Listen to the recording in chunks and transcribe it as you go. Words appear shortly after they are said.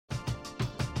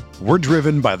We're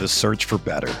driven by the search for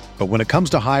better. But when it comes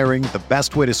to hiring, the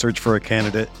best way to search for a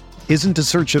candidate isn't to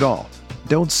search at all.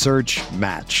 Don't search,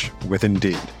 match with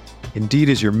Indeed. Indeed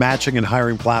is your matching and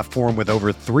hiring platform with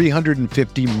over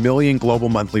 350 million global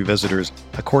monthly visitors,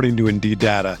 according to Indeed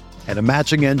data, and a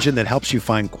matching engine that helps you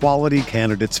find quality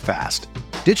candidates fast.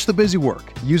 Ditch the busy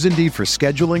work. Use Indeed for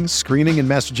scheduling, screening, and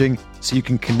messaging so you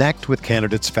can connect with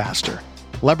candidates faster.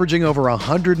 Leveraging over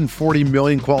 140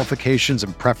 million qualifications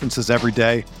and preferences every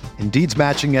day, Indeed's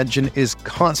matching engine is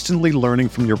constantly learning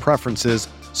from your preferences,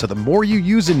 so the more you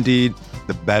use Indeed,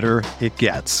 the better it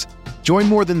gets. Join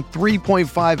more than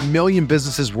 3.5 million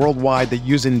businesses worldwide that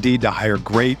use Indeed to hire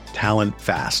great talent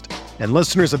fast. And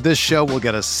listeners of this show will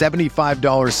get a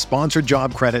 $75 sponsored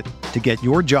job credit to get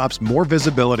your jobs more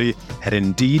visibility at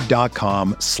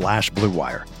Indeed.com/Blue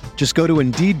Wire. Just go to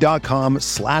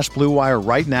Indeed.com/Blue Wire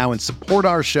right now and support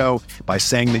our show by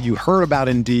saying that you heard about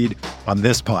Indeed on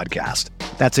this podcast.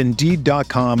 That's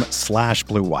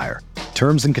Indeed.com/Blue Wire.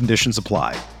 Terms and conditions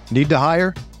apply. Need to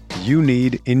hire? You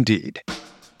need Indeed.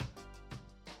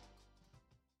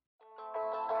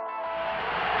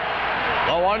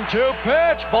 The 1-2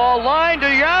 pitch, ball lined to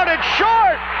Yount, it's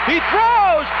short, he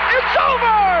throws, it's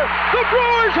over! The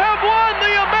Brewers have won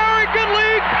the American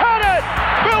League pennant!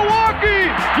 Milwaukee,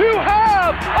 you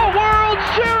have a World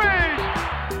Series!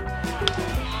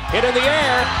 Hit in the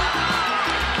air,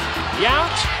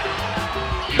 Yount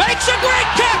makes a great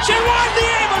catch, and Juan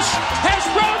Nieves has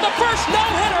thrown the first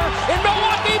no-hitter in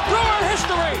Milwaukee Brewer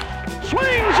history!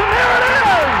 Swings, and there it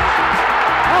is!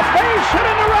 A base hit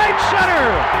in the right center!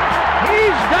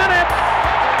 He's done it!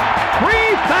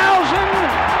 3,000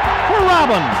 for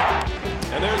Robin.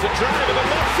 And there's a drive in the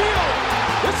left field.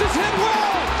 This is hit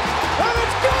well. And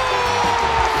it's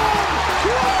gone!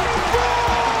 Ryan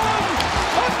Braun!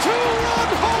 A two-run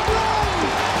home run!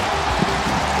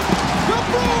 The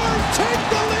Brewers take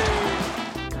the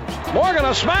lead! Morgan,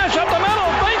 a smash up the middle.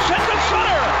 Base hit to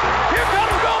center. Here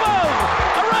comes Gomez.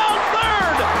 Around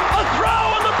third. A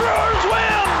throw and the Brewers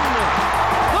win.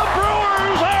 The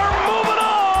Brewers are moving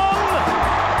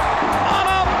on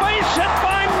a base hit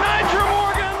by Nyjer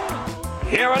Morgan.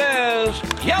 Here it is.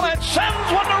 Yelich sends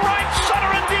one to right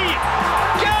center and deep.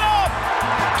 Get up.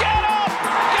 Get up.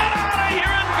 Get out of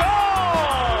here and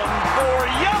gone for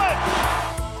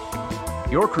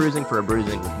Yelich. You're cruising for a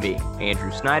bruising with me,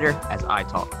 Andrew Snyder, as I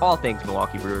talk all things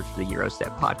Milwaukee Brewers for the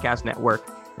Eurostep Podcast Network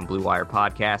and Blue Wire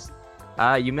Podcast.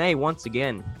 You may once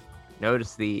again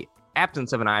notice the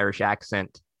absence of an Irish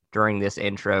accent during this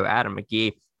intro. Adam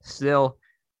McGee still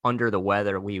under the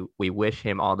weather. We wish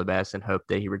him all the best and hope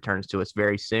that he returns to us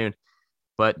very soon.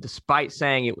 But despite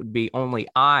saying it would be only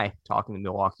I talking to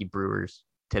Milwaukee Brewers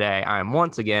today, I am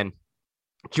once again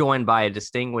joined by a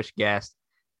distinguished guest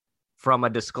from a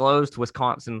disclosed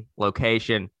Wisconsin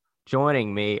location.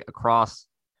 Joining me across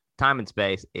time and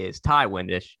space is Ty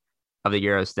Windish of the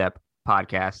Eurostep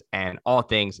Podcast and all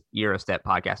things Eurostep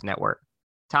Podcast Network.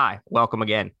 Ty, welcome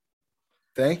again.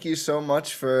 Thank you so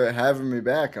much for having me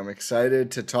back. I'm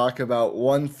excited to talk about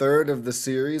 1/3 of the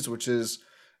series, which is,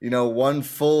 one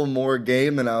full more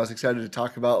game than I was excited to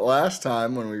talk about last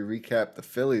time when we recapped the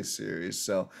Phillies series.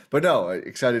 But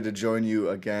excited to join you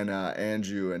again,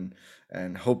 Andrew,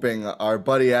 and hoping our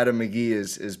buddy Adam McGee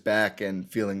is back and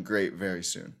feeling great very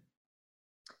soon.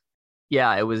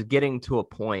 Yeah, it was getting to a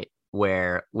point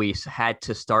where we had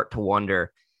to start to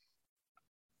wonder,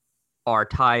 are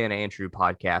Ty and Andrew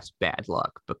podcasts bad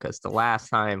luck? Because the last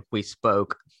time we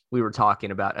spoke, we were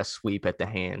talking about a sweep at the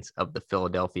hands of the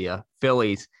Philadelphia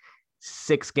Phillies,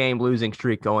 6-game losing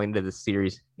streak going into the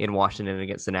series in Washington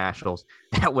against the Nationals.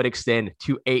 That would extend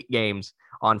to 8 games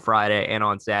on Friday and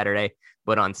on Saturday.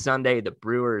 But on Sunday, the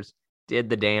Brewers did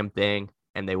the damn thing,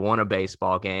 and they won a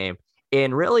baseball game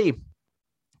in really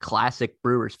classic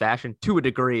Brewers fashion to a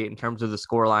degree in terms of the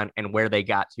scoreline and where they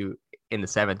got to in the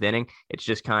 7th inning. It's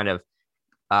just kind of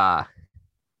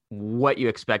what you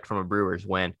expect from a Brewers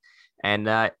win. And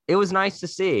it was nice to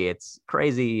see. It's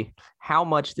crazy how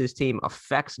much this team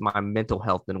affects my mental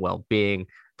health and well-being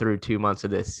through 2 months of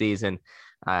this season.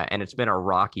 And it's been a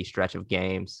rocky stretch of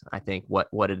games. I think what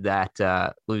did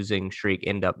that losing streak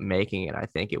end up making it? I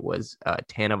think it was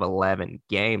 10 of 11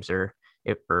 games or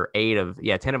 10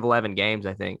 of 11 games,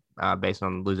 I think, based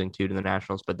on losing 2 to the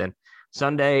Nationals. But then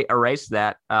Sunday erased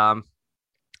that.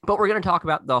 But we're going to talk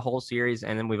about the whole series,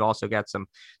 and then we've also got some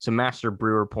Master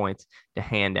Brewer points to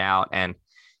hand out. And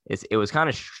it was kind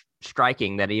of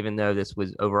striking that even though this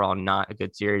was overall not a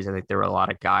good series, I think there were a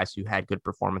lot of guys who had good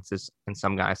performances and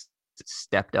some guys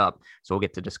stepped up. So we'll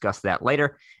get to discuss that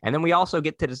later. And then we also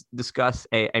get to discuss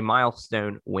a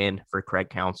milestone win for Craig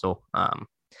Counsell.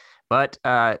 But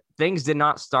things did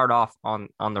not start off on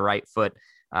the right foot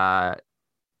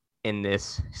in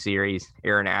this series.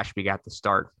 Aaron Ashby got the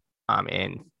start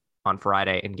on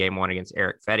Friday in Game 1 against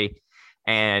Eric Fetty.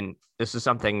 And this is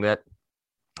something that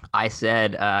I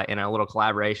said in a little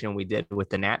collaboration we did with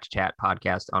the Nats Chat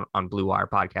podcast on Blue Wire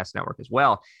Podcast Network as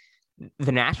well.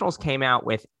 The Nationals came out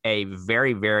with a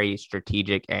very, very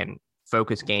strategic and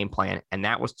focused game plan, and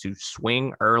that was to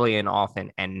swing early and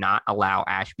often and not allow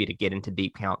Ashby to get into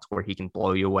deep counts where he can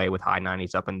blow you away with high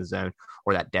 90s up in the zone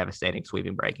or that devastating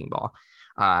sweeping breaking ball.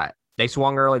 They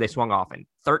swung early, they swung often.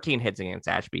 13 hits against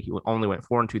Ashby. He only went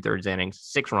 4 2/3 innings,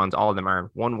 6 runs, all of them earned,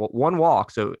 one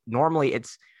walk. So normally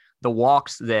it's the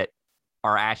walks that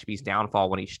are Ashby's downfall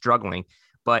when he's struggling,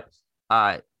 but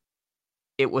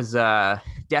it was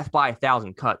death by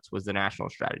 1,000 cuts was the National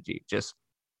strategy. Just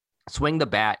swing the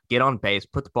bat, get on base,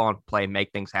 put the ball in play,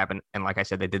 make things happen. And like I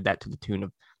said, they did that to the tune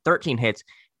of 13 hits,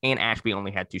 and Ashby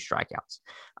only had 2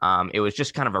 strikeouts. It was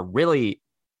just kind of a really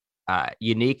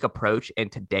unique approach in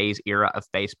today's era of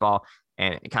baseball,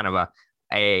 and kind of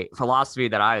a philosophy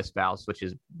that I espouse, which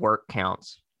is work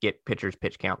counts, get pitchers'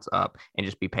 pitch counts up, and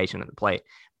just be patient at the plate.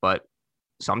 But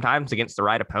sometimes against the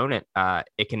right opponent,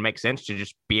 it can make sense to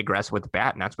just be aggressive with the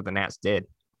bat, and that's what the Nats did.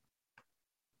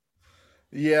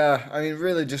 Yeah, I mean,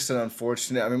 really just an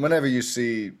unfortunate. I mean, whenever you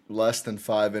see less than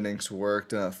 5 innings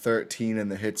worked and a 13 in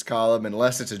the hits column,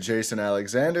 unless it's a Jason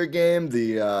Alexander game,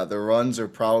 the runs are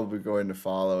probably going to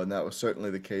follow, and that was certainly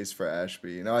the case for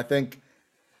Ashby. I think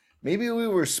maybe we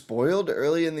were spoiled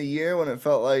early in the year when it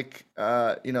felt like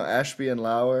Ashby and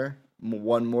Lauer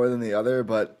one more than the other,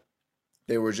 but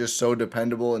they were just so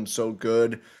dependable and so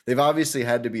good. They've obviously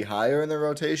had to be higher in the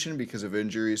rotation because of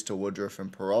injuries to Woodruff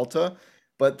and Peralta.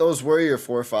 But those were your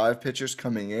 4 or 5 pitchers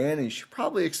coming in, and you should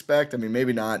probably expect, I mean,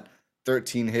 maybe not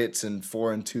 13 hits and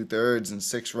 4 2/3 and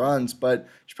 6 runs, but you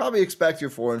should probably expect your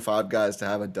 4 and 5 guys to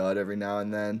have a dud every now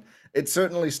and then. It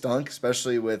certainly stunk,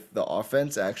 especially with the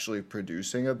offense actually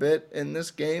producing a bit in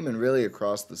this game and really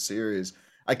across the series.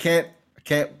 I can't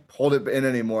hold it in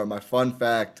anymore. My fun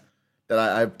fact that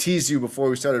I teased you before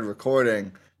we started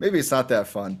recording, maybe it's not that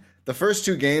fun. The first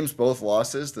 2 games, both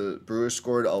losses, the Brewers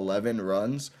scored 11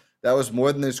 runs. That was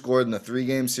more than they scored in the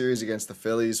 3-game series against the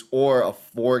Phillies or a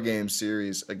 4-game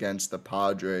series against the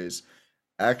Padres.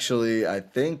 Actually, I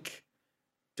think,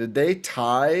 did they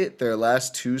tie their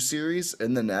last 2 series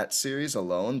in the Nats series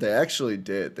alone? They actually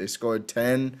did. They scored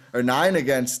 9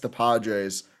 against the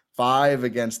Padres, 5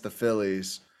 against the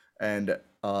Phillies, and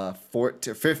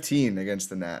 15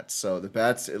 against the Nats. So the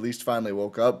Bats at least finally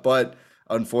woke up, but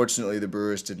unfortunately the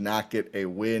Brewers did not get a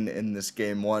win in this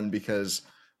Game 1 because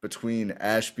between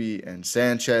Ashby and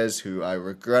Sanchez, who I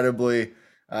regrettably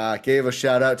gave a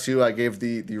shout out to. I gave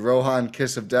the Rohan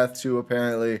kiss of death to,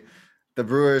 apparently. The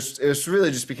Brewers, it really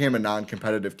just became a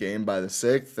non-competitive game by the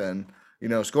 6th. And,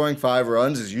 scoring 5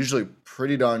 runs is usually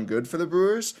pretty darn good for the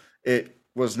Brewers. It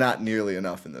was not nearly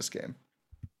enough in this game.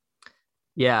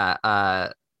 Yeah,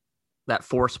 that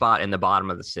 4 spot in the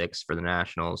bottom of the 6th for the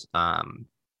Nationals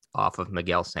off of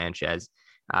Miguel Sanchez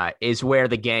is where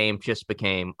the game just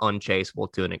became unchaseable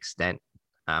to an extent.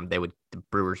 The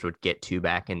Brewers would get 2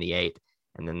 back in the 8th,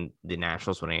 and then the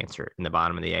Nationals would answer in the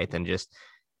bottom of the 8th,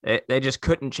 and they just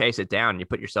couldn't chase it down. You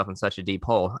put yourself in such a deep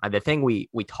hole. The thing we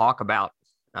talk about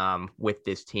with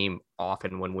this team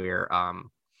often when we're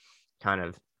kind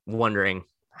of wondering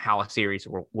how a series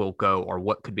will go or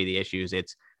what could be the issues,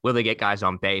 it's will they get guys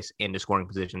on base into scoring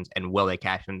positions, and will they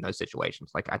cash in those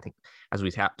situations? Like I think, as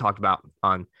we talked about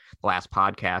on the last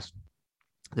podcast,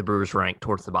 the Brewers ranked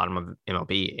towards the bottom of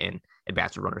MLB in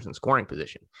at-bats with runners in scoring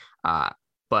position.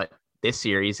 But this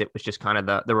series, it was just kind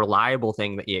of the reliable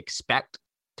thing that you expect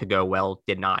to go well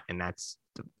did not, and that's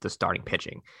the starting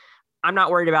pitching. I'm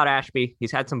not worried about Ashby.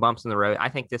 He's had some bumps in the road. I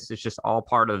think this is just all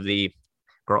part of the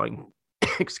growing,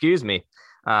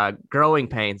 growing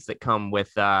pains that come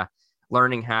with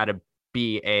learning how to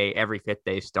be a every 5th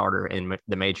day starter in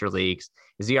the major leagues.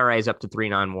 His ERA is up to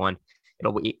 3.91.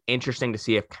 It'll be interesting to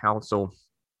see if Counsell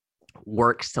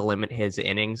works to limit his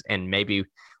innings, and maybe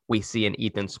we see an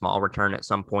Ethan Small return at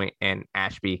some point and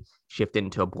Ashby shift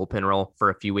into a bullpen role for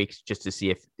a few weeks just to see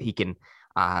if he can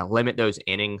limit those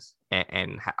innings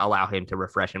and allow him to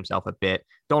refresh himself a bit.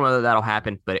 Don't know that that'll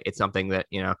happen, but it's something that,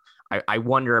 I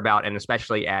wonder about, and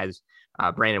especially as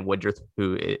Brandon Woodruff,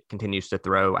 who continues to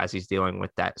throw as he's dealing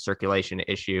with that circulation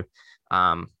issue.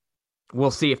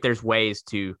 We'll see if there's ways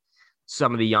to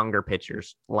some of the younger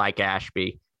pitchers like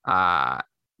Ashby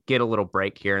get a little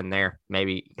break here and there,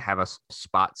 maybe have a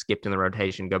spot skipped in the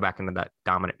rotation, go back into that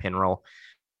dominant pin role.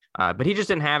 But he just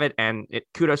didn't have it, and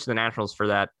kudos to the Nationals for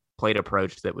that plate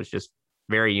approach that was just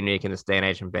very unique in this day and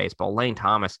age in baseball. Lane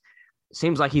Thomas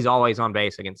seems like he's always on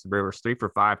base against the Brewers. 3 for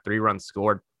 5, 3 runs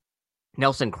scored.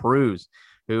 Nelson Cruz,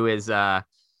 who is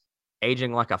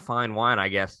aging like a fine wine, I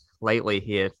guess. Lately,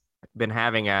 he had been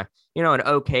having an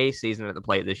okay season at the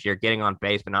plate this year, getting on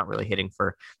base, but not really hitting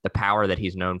for the power that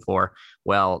he's known for.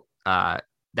 Well,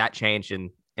 that changed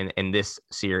in this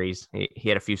series. He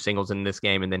had a few singles in this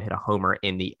game and then hit a homer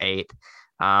in the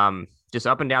 8th. Just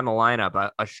up and down the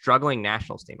lineup, a struggling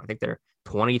Nationals team. I think they're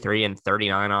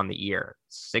 23-39 on the year,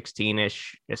 17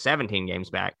 games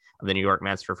back of the New York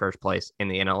Mets for first place in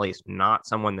the NL East. Not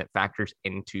someone that factors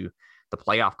into the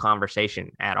playoff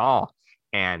conversation at all.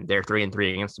 And they're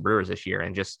 3-3 against the Brewers this year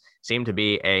and just seem to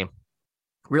be a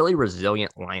really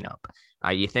resilient lineup.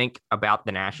 You think about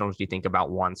the Nationals, you think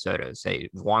about Juan Soto. Say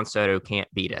Juan Soto can't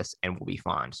beat us and we'll be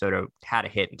fine. Soto had a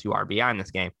hit and 2 RBI in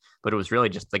this game, but it was really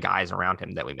just the guys around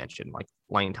him that we mentioned, like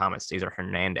Lane Thomas, Cesar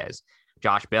Hernandez,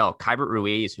 Josh Bell, Kybert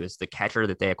Ruiz, who is the catcher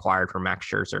that they acquired from Max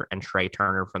Scherzer, and Trey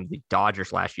Turner from the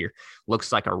Dodgers last year.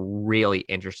 Looks like a really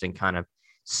interesting kind of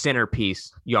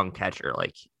centerpiece young catcher.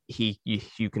 Like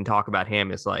you can talk about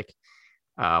him as like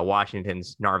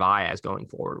Washington's Narvaez going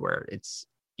forward, where it's,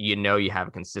 you have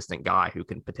a consistent guy who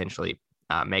can potentially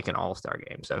make an all-star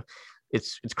game. So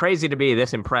it's crazy to be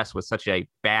this impressed with such a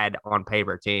bad on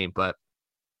paper team, but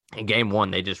in game 1,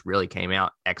 they just really came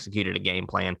out, executed a game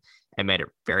plan, and made it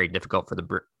very difficult for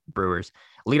the Brewers.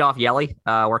 Leadoff Yelly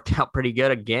worked out pretty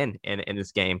good again in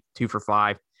this game, 2 for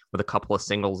 5 with a couple of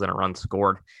singles and a run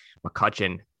scored.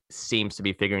 McCutchen seems to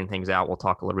be figuring things out. We'll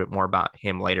talk a little bit more about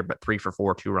him later, but 3 for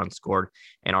 4, 2 runs scored,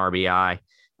 and RBI.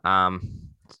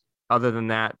 Other than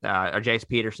that, Jace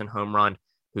Peterson home run,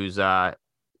 whose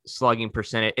slugging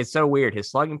percentage, it's so weird.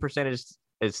 His slugging percentage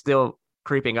is still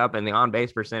creeping up and the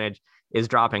on-base percentage is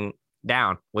dropping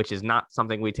down, which is not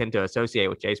something we tend to associate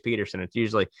with Jace Peterson. It's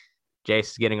usually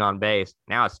Jace is getting on base.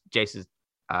 Now it's Jace is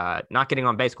not getting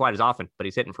on base quite as often, but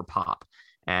he's hitting for pop.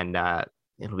 And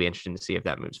it'll be interesting to see if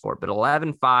that moves forward. But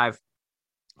 11-5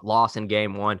 loss in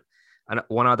game 1. And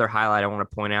one other highlight I want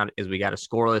to point out is we got a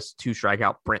scoreless 2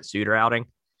 strikeout Brent Suter outing.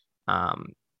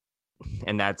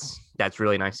 And that's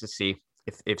really nice to see.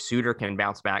 If Suter can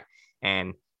bounce back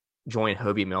and join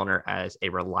Hobie Milner as a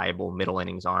reliable middle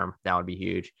innings arm, that would be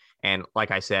huge. And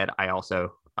like I said, I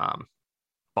also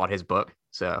bought his book.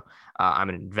 So I'm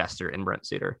an investor in Brent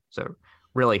Suter. So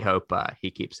really hope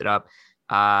he keeps it up.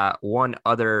 One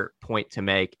other point to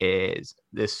make is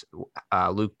this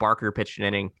Luke Barker pitched an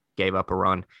inning, gave up a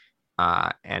run,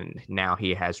 and now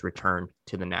he has returned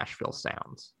to the Nashville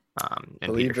Sounds.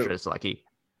 And Peter Strzelecki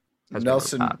has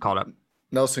been called up.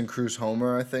 Nelson Cruz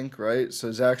homer, I think, right? So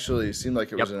it seemed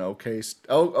like it was an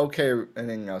okay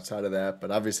inning outside of that,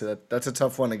 but obviously that's a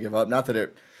tough one to give up. Not that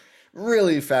it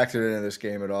really factored into this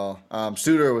game at all.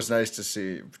 Suter was nice to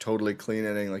see. Totally clean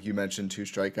inning, like you mentioned, 2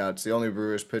 strikeouts. The only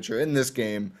Brewers pitcher in this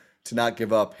game to not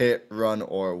give up hit, run,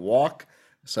 or walk.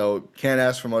 So can't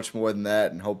ask for much more than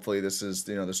that, and hopefully this is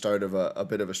the start of a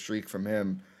bit of a streak from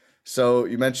him. So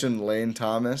you mentioned Lane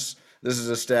Thomas. This is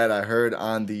a stat I heard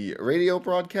on the radio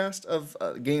broadcast of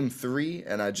Game 3,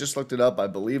 and I just looked it up. I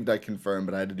believed I confirmed,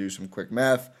 but I had to do some quick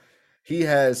math. He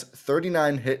has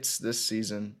 39 hits this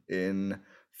season in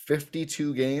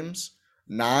 52 games.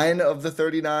 9 of the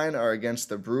 39 are against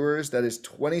the Brewers. That is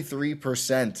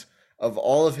 23% of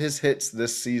all of his hits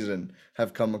this season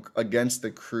have come against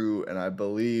the Crew, and I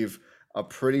believe a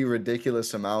pretty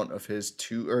ridiculous amount of his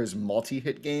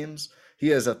multi-hit games. He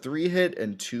has a 3-hit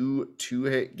and 2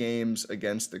 2-hit games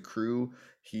against the Crew.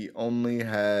 He only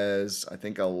has, I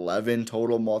think, 11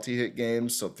 total multi-hit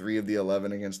games, so 3 of the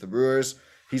 11 against the Brewers.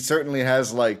 He certainly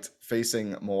has liked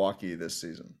facing Milwaukee this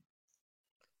season.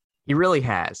 He really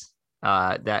has.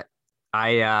 That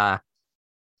I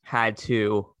had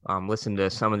to listen to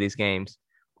some of these games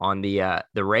on the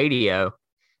radio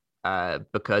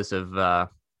because of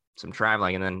some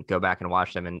traveling, and then go back and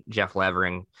watch them. And Jeff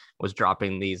Levering was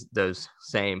dropping those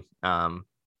same Lane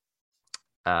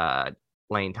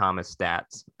Thomas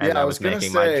stats as I was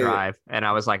making my drive, and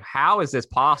I was like, how is this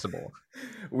possible?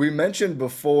 We mentioned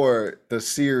before the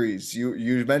series,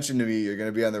 you mentioned to me you're going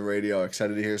to be on the radio,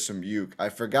 excited to hear some Uke. I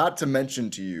forgot to mention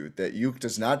to you that Uke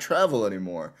does not travel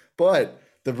anymore, but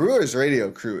the Brewers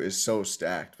radio crew is so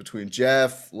stacked between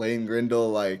Jeff, Lane Grindle,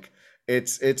 like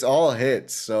it's all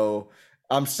hits. So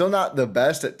I'm still not the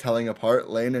best at telling apart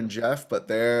Lane and Jeff, but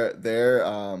their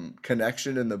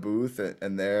connection in the booth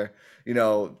and their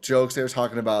jokes they were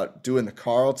talking about doing the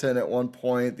Carlton at one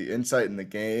point, the insight in the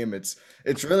game, it's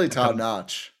really top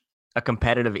notch. A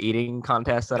competitive eating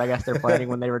contest that I guess they're planning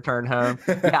when they return home.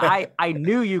 Yeah, I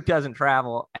knew Uke doesn't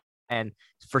travel, And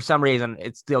for some reason,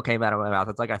 it still came out of my mouth.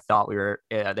 It's like I thought they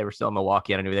were still in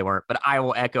Milwaukee, and I knew they weren't. But I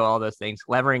will echo all those things.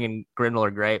 Levering and Grindle are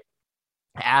great.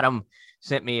 Adam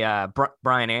sent me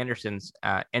Brian Anderson's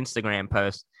Instagram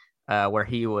post where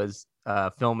he was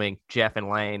filming Jeff and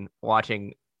Lane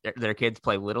watching their kids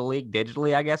play Little League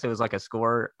digitally. I guess it was like a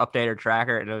score updater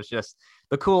tracker, and it was just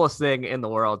the coolest thing in the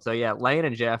world. So yeah, Lane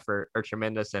and Jeff are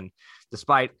tremendous. And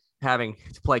despite having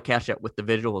to play catch up with the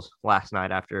visuals last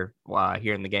night after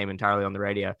hearing the game entirely on the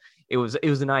radio, it was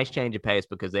a nice change of pace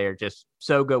because they are just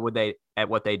so good at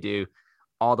what they do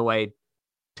all the way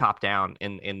top down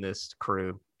in this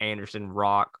crew. Anderson,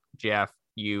 Rock, Jeff,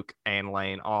 Uke, and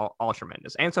Lane, all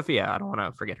tremendous. And Sophia, I don't want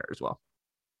to forget her as well.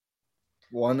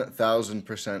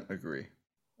 1000% agree.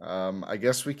 I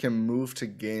guess we can move to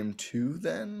game 2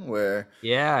 then, where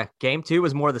game 2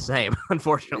 was more the same,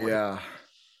 unfortunately. Yeah.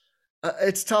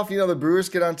 It's tough. The Brewers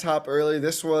get on top early.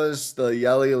 This was the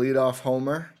Yelly leadoff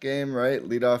homer game, right?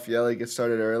 Leadoff Yelly gets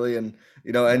started early and,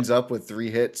 ends up with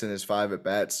 3 hits in his 5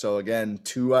 at-bats. So, again,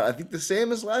 I think the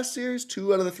same as last series.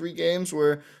 2 out of the 3 games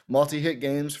were multi-hit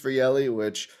games for Yelly,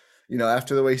 which,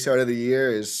 after the way he started the year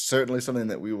is certainly something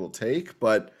that we will take.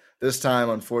 But this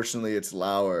time, unfortunately, it's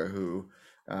Lauer who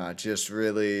just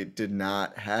really did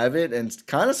not have it. And it's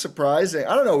kind of surprising.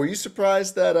 I don't know. Were you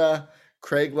surprised that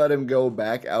Craig let him go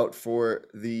back out for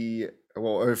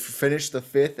or finish the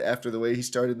 5th after the way he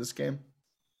started this game?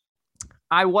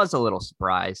 I was a little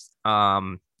surprised.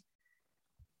 I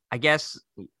guess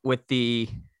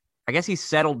he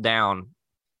settled down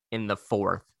in the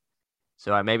 4th.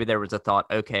 So maybe there was a thought,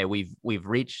 okay, we've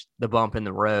reached the bump in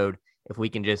the road. If we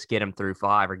can just get him through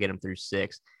 5 or get him through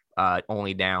 6,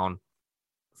 only down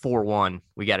 4-1,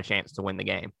 we got a chance to win the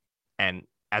game. And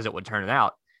as it would turn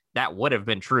out, that would have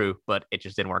been true, but it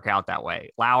just didn't work out that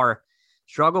way. Lauer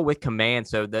struggled with command,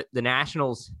 so the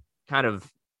Nationals kind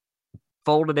of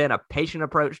folded in a patient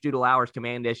approach due to Lauer's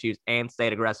command issues and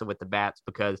stayed aggressive with the bats,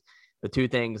 because the 2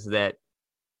 things that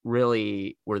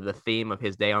really were the theme of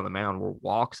his day on the mound were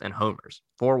walks and homers.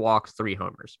 4 walks, 3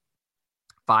 homers.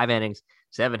 5 innings,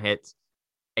 7 hits,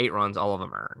 8 runs, all of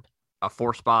them earned. A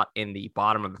 4 spot in the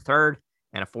bottom of the 3rd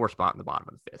and a 4 spot in the bottom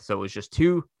of the 5th. So it was just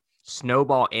 2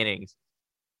 snowball innings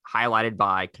highlighted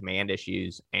by command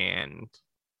issues and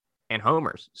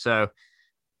homers. So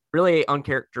really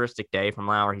uncharacteristic day from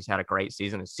Lauer. He's had a great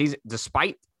season.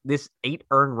 Despite this 8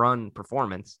 earned run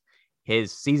performance,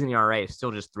 his season ERA is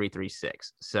still just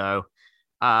 3.36. So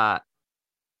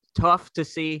tough to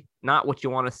see, not what you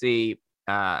want to see.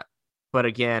 But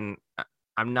again,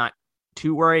 I'm not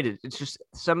too worried. It's just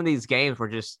some of these games were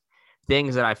just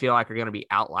things that I feel like are going to be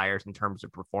outliers in terms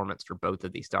of performance for both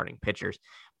of these starting pitchers.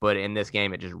 But in this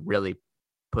game, it just really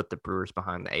put the Brewers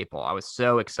behind the 8 ball. I was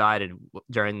so excited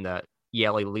during the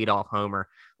Yelly leadoff homer.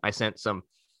 I sent some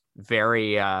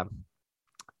very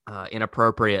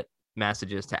inappropriate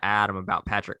messages to Adam about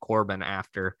Patrick Corbin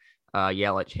after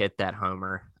Yelich hit that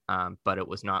homer, but it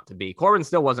was not to be. Corbin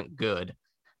still wasn't good.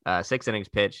 6 innings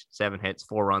pitched, 7 hits,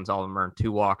 4 runs, all of them earned,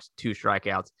 2 walks, 2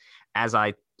 strikeouts. As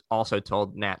I also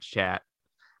told Nat's chat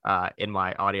in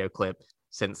my audio clip,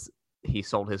 since he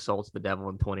sold his soul to the devil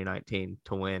in 2019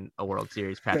 to win a World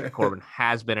Series, Patrick Corbin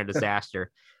has been a disaster.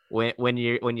 When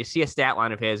you see a stat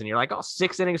line of his and you're like,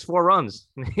 6 innings, 4 runs,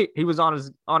 he was on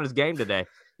his game today.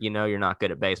 You're not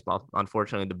good at baseball.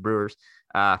 Unfortunately, the Brewers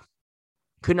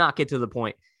could not get to the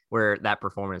point where that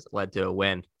performance led to a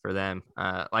win for them.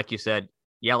 Like you said,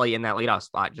 Yelly in that leadoff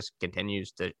spot just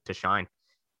continues to shine.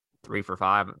 3 for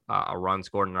 5, a run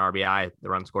scored and an RBI. The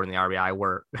run scored and the RBI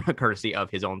were courtesy of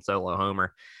his own solo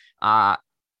homer.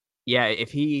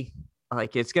 If he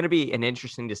it's going to be an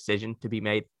interesting decision to be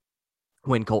made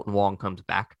when Colton Wong comes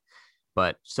back,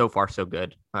 but so far so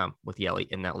good with Yelly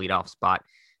in that leadoff spot.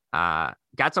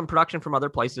 Got some production from other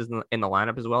places in the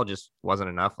lineup as well. Just wasn't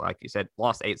enough. Like you said,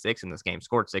 lost 8-6 in this game,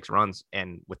 scored 6 runs.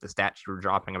 And with the stats you were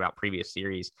dropping about previous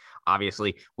series,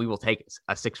 obviously we will take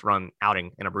a 6-run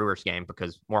outing in a Brewers game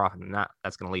because more often than not,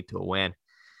 that's going to lead to a win.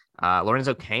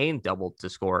 Lorenzo Cain doubled to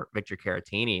score Victor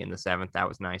Caratini in the 7th. That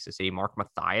was nice to see. Mark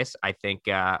Mathias, I think,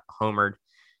 homered,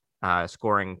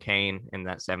 scoring Cain in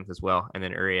that 7th as well. And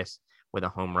then Urias with a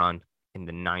home run in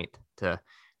the 9th to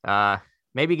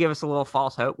maybe give us a little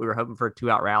false hope. We were hoping for a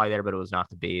 2-out rally there, but it was not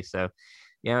to be. So,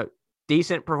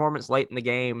 decent performance late in the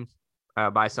game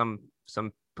by some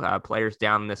players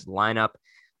down in this lineup.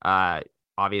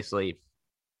 Obviously,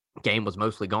 game was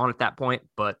mostly gone at that point,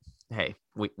 but hey,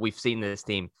 we've seen this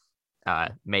team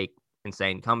make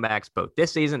insane comebacks both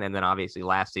this season and then obviously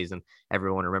last season.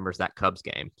 Everyone remembers that Cubs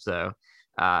game. So,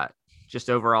 just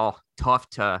overall tough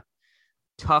to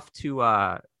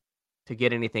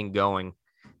get anything going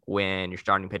when your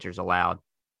starting pitcher's allowed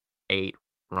 8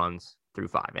 runs through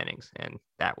 5 innings. And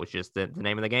that was just the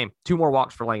name of the game. 2 more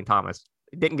walks for Lane Thomas.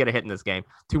 Didn't get a hit in this game.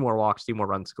 2 more walks, 2 more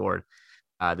runs scored.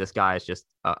 This guy is just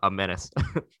a menace.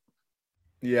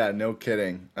 Yeah, no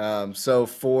kidding. So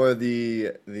for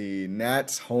the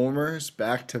Nats homers,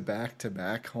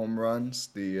 back-to-back home runs,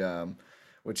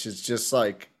 which is just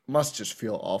like must just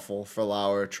feel awful for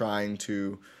Lauer trying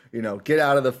to, get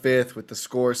out of the fifth with the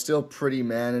score still pretty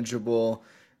manageable,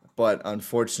 but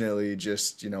unfortunately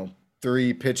just,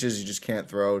 3 pitches you just can't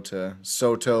throw to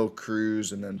Soto,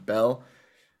 Cruz, and then Bell.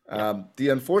 The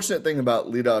unfortunate thing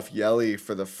about leadoff Yelly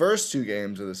for the first 2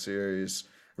 games of the series,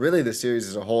 really the series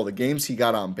as a whole, the games he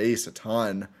got on base a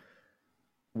ton,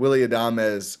 Willy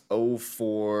Adames 0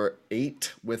 for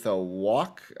 8 with a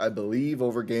walk, I believe,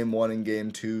 over game 1 and game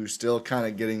 2, still kind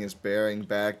of getting his bearing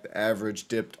back. The average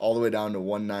dipped all the way down to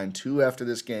 192 after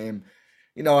this game.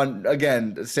 And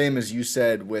again, the same as you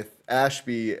said with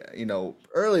Ashby,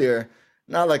 earlier,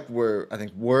 not like we're, I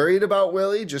think, worried about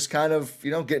Willie, just kind of,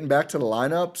 getting back to the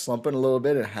lineup, slumping a little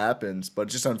bit. It happens, but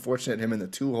just unfortunate him in the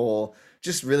 2-hole,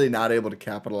 just really not able to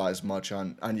capitalize much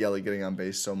on Yelly getting on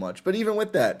base so much. But even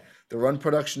with that, the run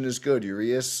production is good.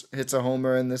 Urias hits a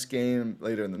homer in this game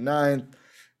later in the 9th.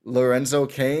 Lorenzo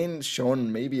Cain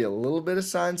showing maybe a little bit of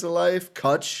signs of life.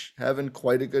 Kutch having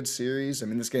quite a good series. I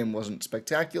mean, this game wasn't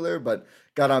spectacular, but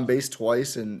got on base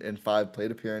twice in 5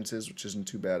 plate appearances, which isn't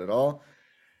too bad at all.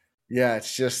 Yeah,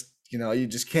 it's just, you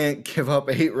just can't give up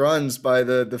 8 runs by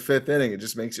the 5th inning. It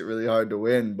just makes it really hard to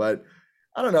win. But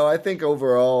I don't know. I think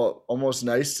overall, almost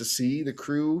nice to see the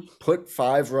Crew put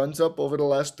 5 runs up over the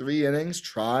last 3 innings,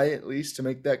 try at least to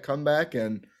make that comeback.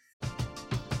 And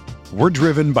we're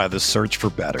driven by the search for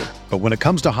better. But when it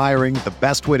comes to hiring, the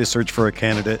best way to search for a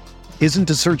candidate isn't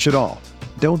to search at all.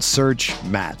 Don't search,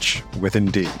 match with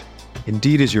Indeed.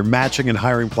 Indeed is your matching and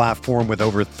hiring platform with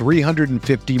over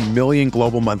 350 million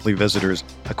global monthly visitors,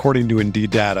 according to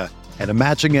Indeed data, and a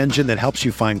matching engine that helps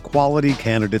you find quality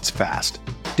candidates fast.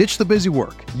 Ditch the busy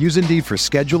work. Use Indeed for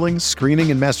scheduling,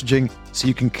 screening, and messaging so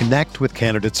you can connect with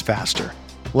candidates faster.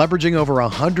 Leveraging over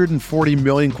 140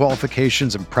 million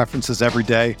qualifications and preferences every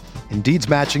day, Indeed's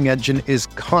matching engine is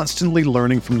constantly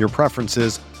learning from your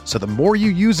preferences, so the more you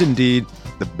use Indeed,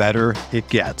 the better it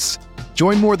gets.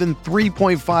 Join more than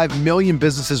 3.5 million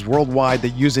businesses worldwide that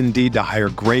use Indeed to hire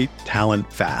great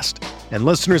talent fast. And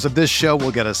listeners of this show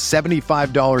will get a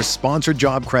 $75 sponsored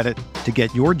job credit to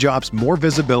get your jobs more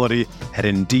visibility at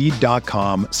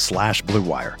Indeed.com/Blue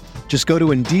Wire. Just go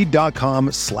to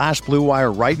Indeed.com/Blue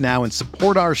Wire right now and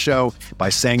support our show by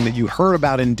saying that you heard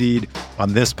about Indeed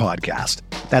on this podcast.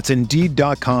 That's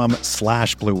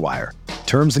Indeed.com/Blue Wire.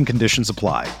 Terms and conditions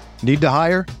apply. Need to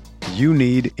hire? You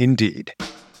need Indeed.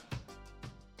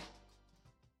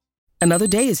 Another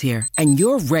day is here, and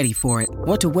you're ready for it.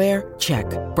 What to wear? Check.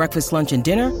 Breakfast, lunch, and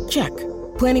dinner? Check.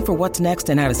 Planning for what's next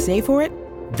and how to save for it?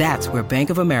 That's where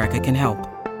Bank of America can help.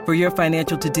 For your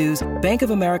financial to-dos, Bank of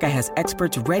America has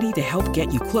experts ready to help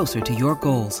get you closer to your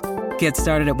goals. Get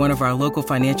started at one of our local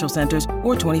financial centers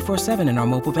or 24/7 in our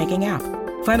mobile banking app.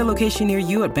 Find a location near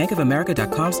you at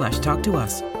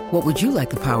bankofamerica.com/talktous. What would you like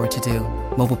the power to do?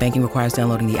 Mobile banking requires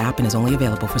downloading the app and is only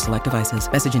available for select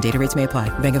devices. Message and data rates may apply.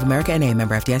 Bank of America NA,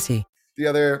 member FDIC. The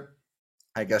other,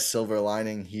 I guess, silver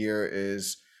lining here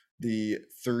is the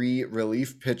 3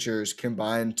 relief pitchers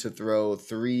combined to throw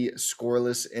 3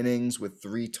 scoreless innings with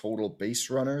 3 total base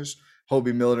runners.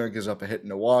 Hobie Milner gives up a hit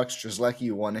and a walk.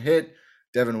 Strzelecki 1 hit.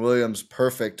 Devin Williams,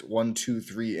 perfect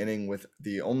 1-2-3 inning with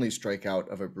the only strikeout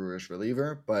of a Brewers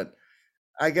reliever. But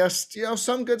I guess,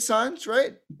 some good signs,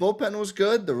 right? Bullpen was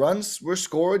good. The runs were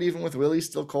scored, even with Willie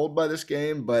still cold by this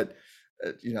game. But,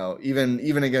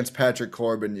 even against Patrick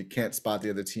Corbin, you can't spot the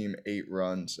other team 8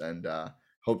 runs and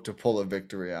hope to pull a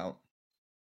victory out.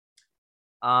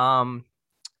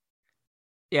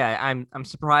 Yeah, I'm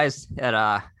surprised at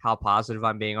how positive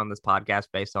I'm being on this podcast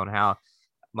based on how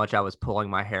much I was pulling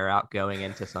my hair out going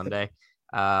into Sunday.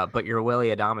 But your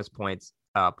Willy Adames point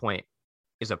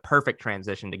is a perfect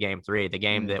transition to game 3, the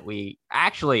game that we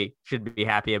actually should be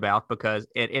happy about because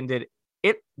it ended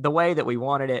the way that we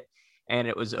wanted it. And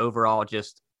it was overall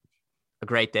just a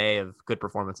great day of good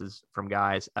performances from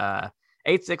guys.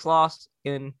 8-6 loss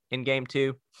in game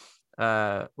 2.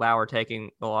 Lauer taking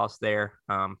the loss there.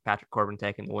 Patrick Corbin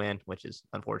taking the win, which is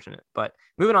unfortunate. But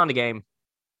moving on to game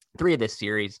 3 of this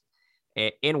series,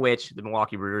 in which the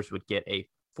Milwaukee Brewers would get a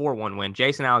 4-1 win.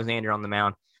 Jason Alexander on the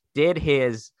mound did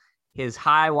his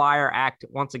high wire act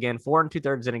once again. 4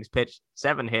 2/3 innings pitched,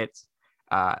 7 hits,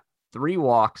 3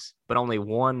 walks, but only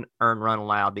 1 earned run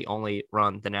allowed. The only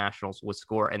run the Nationals would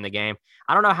score in the game.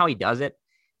 I don't know how he does it.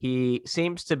 He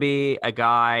seems to be a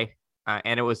guy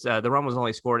and it was the run was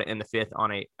only scored in the 5th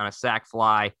on a sac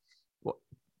fly.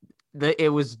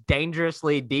 It was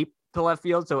dangerously deep to left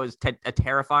field, so it was a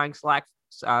terrifying sac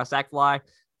fly.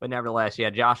 But nevertheless, yeah,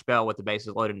 Josh Bell with the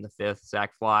bases loaded in the 5th,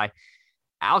 sac fly.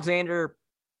 Alexander,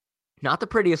 not the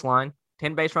prettiest line.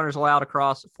 10 base runners allowed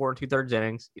across 4 2/3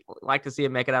 innings. You'd like to see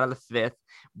him make it out of the 5th,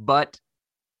 but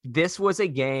this was a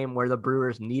game where the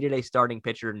Brewers needed a starting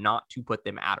pitcher not to put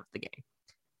them out of the game.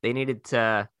 They needed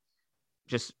to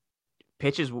just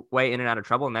pitch his way in and out of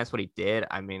trouble, and that's what he did.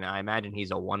 I mean, I imagine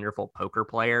he's a wonderful poker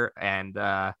player, and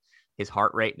his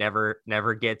heart rate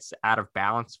never gets out of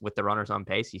balance with the runners on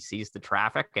base. He sees the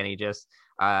traffic, and he just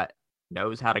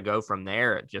knows how to go from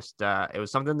there. It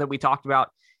was something that we talked about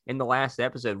in the last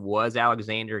episode. Was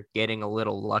Alexander getting a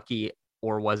little lucky,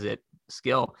 or was it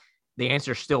skill? The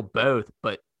answer is still both,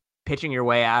 but pitching your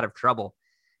way out of trouble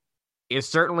is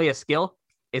certainly a skill.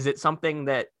 Is it something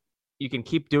that you can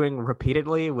keep doing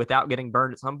repeatedly without getting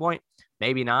burned at some point?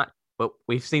 Maybe not, but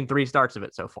we've seen 3 starts of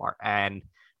it so far. And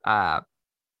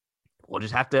we'll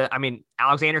just have to, I mean,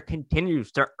 Alexander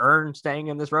continues to earn staying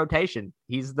in this rotation.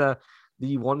 He's the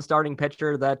one starting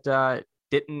pitcher that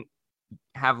didn't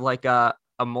have like a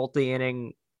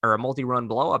multi-inning or a multi-run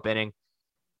blow-up inning.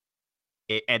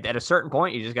 At a certain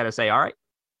point, you just got to say, all right,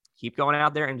 keep going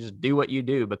out there and just do what you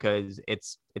do, because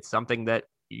it's something that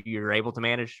you're able to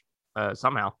manage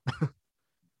somehow.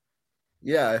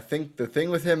 Yeah, I think the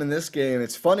thing with him in this game,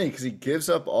 it's funny because he gives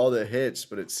up all the hits,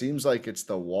 but it seems like it's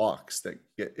the walks that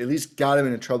at least got him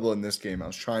into trouble in this game. I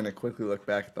was trying to quickly look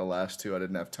back at the last 2. I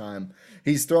didn't have time.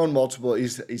 He's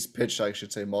pitched, I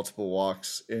should say, multiple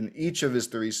walks in each of his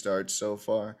 3 starts so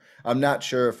far. I'm not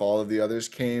sure if all of the others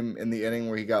came in the inning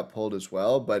where he got pulled as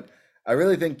well, but I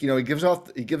really think, he gives up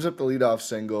the leadoff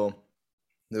single.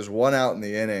 There's 1 out in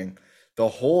the inning. The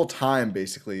whole time,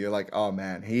 basically, you're like, oh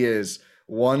man, he is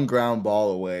 1 ground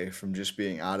ball away from just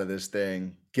being out of this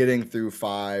thing, getting through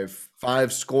 5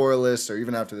 scoreless, or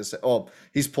even after this. Oh,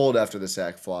 he's pulled after the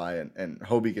sac fly, and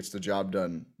Hobie gets the job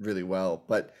done really well.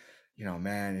 But,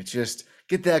 man, it's just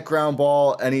get that ground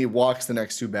ball, and he walks the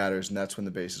next 2 batters, and that's when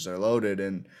the bases are loaded.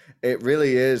 And it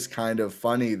really is kind of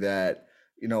funny that,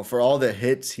 for all the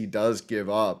hits he does give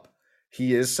up,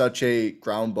 he is such a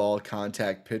ground ball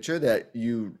contact pitcher that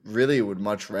you really would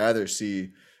much rather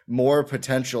see more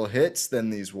potential hits than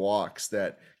these walks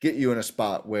that get you in a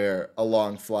spot where a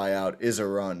long fly out is a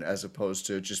run, as opposed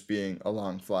to just being a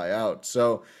long fly out.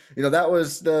 So, that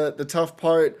was the tough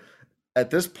part. At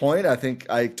this point, I think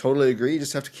I totally agree. You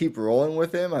just have to keep rolling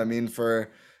with him. I mean,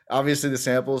 obviously the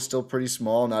sample is still pretty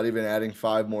small, not even adding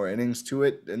 5 more innings to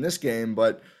it in this game,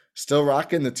 but still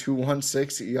rocking the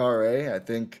 2.16 ERA. I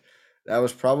think that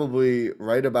was probably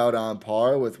right about on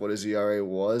par with what his ERA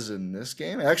was in this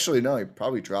game. Actually, no, he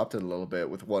probably dropped it a little bit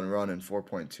with 1 run and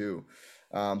 4.2.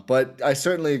 But I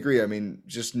certainly agree. I mean,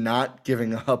 just not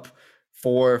giving up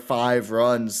 4 or 5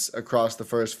 runs across the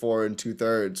first 4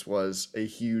 2/3 was a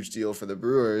huge deal for the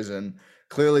Brewers. And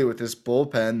clearly with this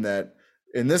bullpen that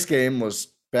in this game was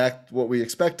back what we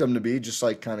expect them to be, just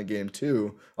like kind of game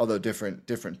 2, although different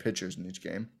pitchers in each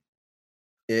game.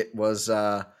 It was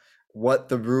what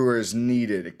the Brewers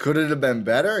needed. It could have been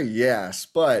better, yes,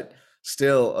 but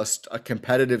still a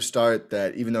competitive start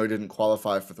that, even though he didn't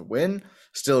qualify for the win,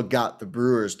 still got the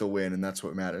Brewers the win, and that's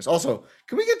what matters. Also,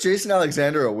 can we get Jason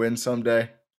Alexander a win someday?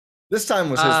 This time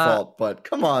was his fault, but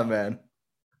come on, man.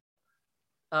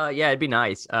 Yeah, it'd be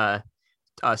nice. A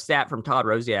stat from Todd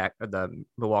Rosiak of the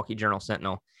Milwaukee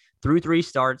Journal-Sentinel. Through 3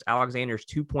 starts, Alexander's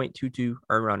 2.22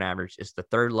 earned run average is the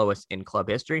 3rd lowest in club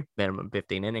history, minimum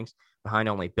 15 innings, behind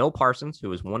only Bill Parsons, who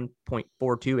was 1.42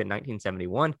 in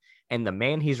 1971, and the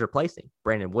man he's replacing,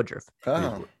 Brandon Woodruff,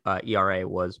 whose ERA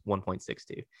was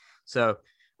 1.62. So,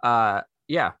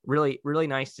 yeah, really, really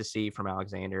nice to see from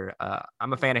Alexander.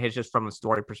 I'm a fan of his just from a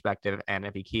story perspective, and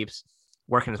if he keeps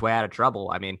working his way out of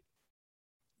trouble, I mean,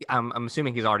 I'm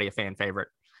assuming he's already a fan favorite.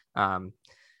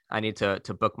 I need to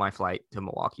book my flight to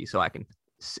Milwaukee so I can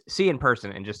see in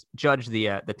person and just judge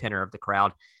the tenor of the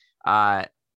crowd.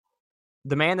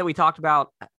 The man that we talked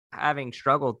about having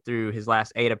struggled through his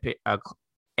last 8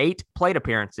 plate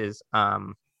appearances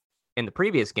in the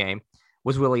previous game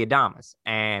was Willy Adames,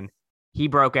 and he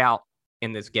broke out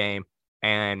in this game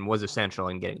and was essential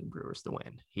in getting the Brewers the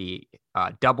win. He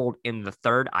doubled in the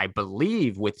 3rd, I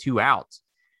believe, with 2 outs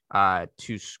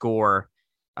to score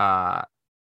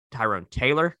Tyrone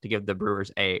Taylor to give the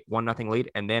Brewers a 1-0 lead,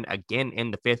 and then again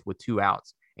in the 5th with 2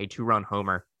 outs, a 2-run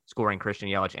homer, scoring Christian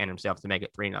Yelich and himself to make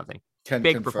it 3-0.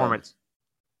 Big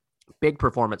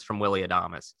performance from Willy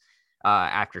Adames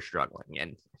after struggling,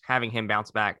 and having him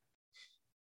bounce back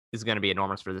is going to be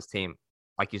enormous for this team.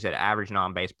 like you said, average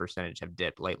non-base percentage have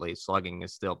dipped lately. Slugging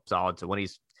is still solid. So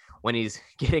when he's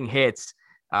getting hits,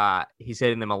 he's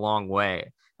hitting them a long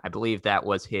way. I believe that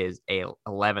was his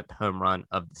 11th home run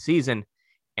of the season,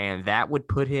 and that would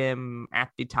put him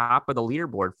at the top of the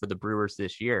leaderboard for the Brewers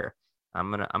this year. I'm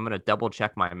gonna double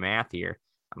check my math here.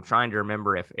 I'm trying to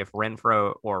remember if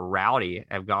Renfroe or Rowdy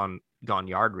have gone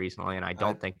yard recently, and I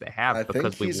don't think they have, I because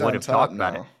think we he's would on have top talked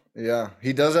about it. now. Yeah,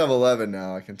 he does have 11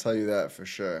 now. I can tell you that for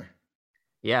sure.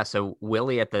 Yeah, so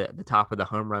Willie at the top of the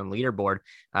home run leaderboard,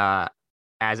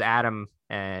 as Adam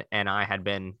and I had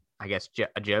been, I guess,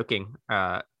 joking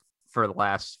for the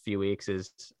last few weeks,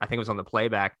 is I think it was on the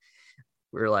playback.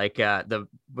 We were like, the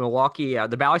Milwaukee,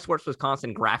 the Bally Sports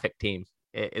Wisconsin graphic team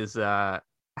is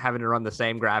having to run the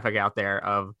same graphic out there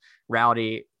of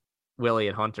Rowdy, Willie,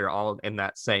 and Hunter all in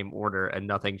that same order, and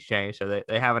nothing's changed. So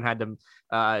they haven't had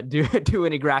to do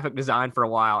any graphic design for a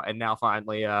while, and now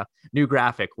finally new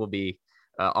graphic will be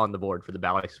on the board for the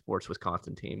Bally Sports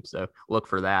Wisconsin team. So look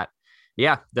for that.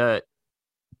 Yeah, the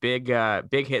big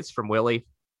hits from Willie.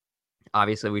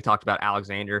 Obviously, we talked about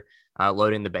Alexander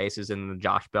loading the bases and the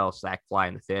Josh Bell sac fly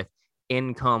in the 5th.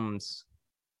 In comes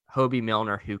Hobie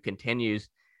Milner, who continues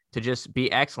to just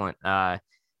be excellent. I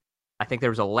think there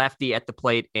was a lefty at the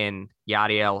plate in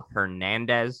Yadiel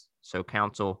Hernandez. So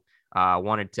Council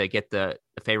wanted to get the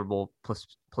favorable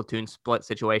platoon split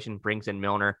situation, brings in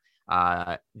Milner.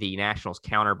 The Nationals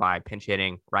counter by pinch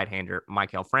hitting right-hander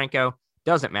Maikel Franco.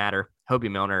 Doesn't matter.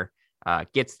 Hobie Milner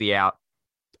gets the out,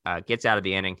 gets out of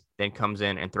the inning, then comes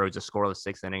in and throws a scoreless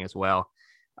 6th inning as well.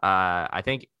 I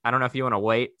don't know if you want to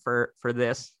wait for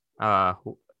this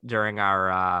during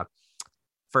our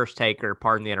first take, or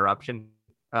pardon the interruption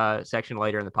section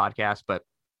later in the podcast, but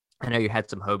I know you had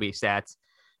some Hobie stats.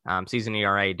 Season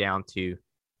ERA down to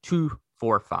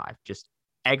 2.45. Just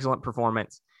excellent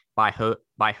performance by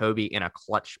Hobie in a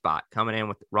clutch spot, coming in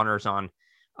with runners on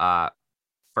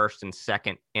first and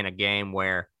second in a game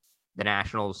where the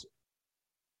Nationals,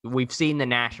 we've seen the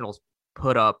Nationals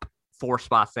put up 4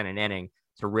 spots in an inning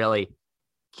to really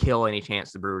kill any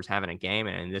chance the Brewers have in a game.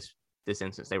 And in this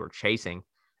instance, they were chasing.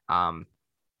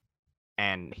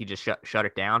 And he just shut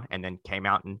it down, and then came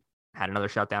out and had another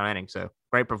shutdown inning. So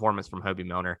great performance from Hobie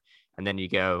Milner. And then you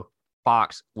go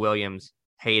Fox, Williams,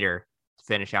 Hader to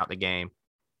finish out the game.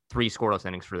 3 scoreless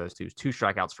innings for those 2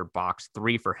 strikeouts for Box,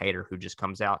 3 for Hader, who just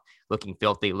comes out looking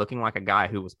filthy, looking like a guy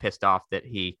who was pissed off that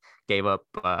he gave up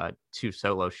 2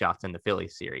 solo shots in the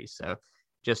Phillies series. So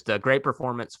just a great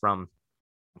performance from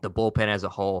the bullpen as a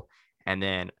whole. And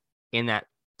then in that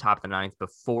top of the 9th,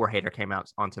 before Hader came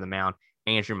out onto the mound,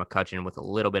 Andrew McCutchen with a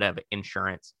little bit of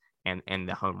insurance and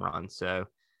the home run. So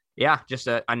yeah, just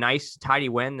a nice tidy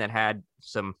win that had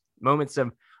some moments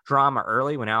of drama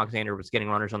early when Alexander was getting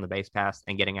runners on the base pass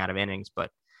and getting out of innings, but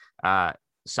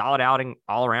solid outing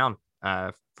all around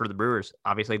for the Brewers.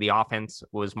 Obviously the offense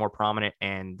was more prominent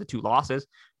in the 2 losses,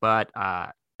 but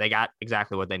they got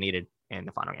exactly what they needed in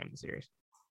the final game of the series.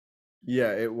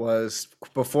 Yeah, it was.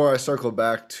 Before I circle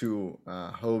back to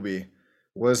Hobie,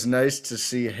 was nice to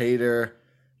see Hader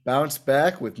bounce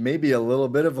back with maybe a little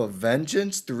bit of a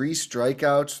vengeance. 3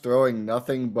 strikeouts, throwing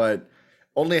nothing but.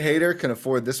 Only Hader can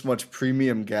afford this much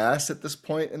premium gas at this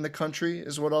point in the country,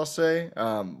 is what I'll say.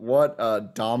 What a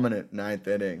dominant 9th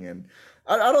inning. And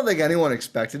I don't think anyone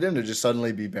expected him to just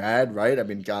suddenly be bad, right? I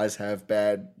mean, guys have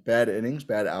bad innings,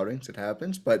 bad outings. It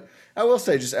happens. But I will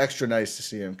say, just extra nice to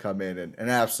see him come in and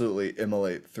absolutely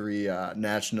immolate 3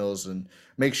 Nationals and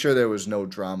make sure there was no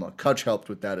drama. Kutch helped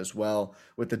with that as well,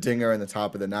 with the dinger in the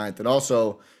top of the 9th. And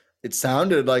also, it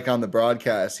sounded like on the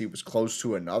broadcast he was close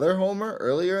to another homer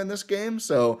earlier in this game.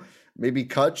 So maybe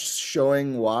Kutch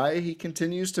showing why he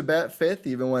continues to bat 5th,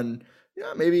 even when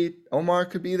maybe Omar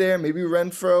could be there, maybe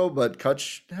Renfroe, but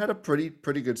Kutch had a pretty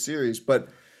good series. But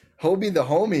Hobie the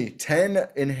homie, 10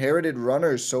 inherited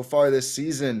runners so far this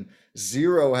season,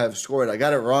 0 have scored. I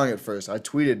got it wrong at first. I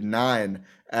tweeted 9.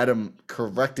 Adam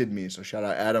corrected me, so shout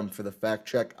out Adam for the fact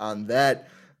check on that.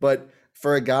 But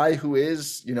for a guy who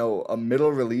is, a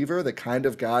middle reliever, the kind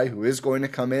of guy who is going to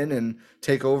come in and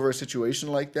take over a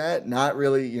situation like that, not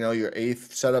really, your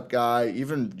 8th setup guy,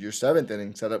 even your 7th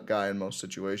inning setup guy in most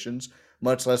situations,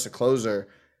 much less a closer,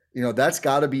 that's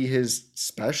got to be his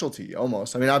specialty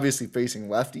almost. I mean, obviously facing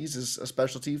lefties is a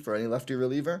specialty for any lefty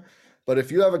reliever, but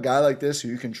if you have a guy like this who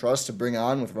you can trust to bring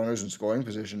on with runners in scoring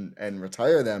position and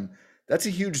retire them, that's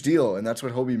a huge deal. And that's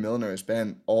what Hobie Milner has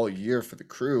been all year for the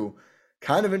Crew.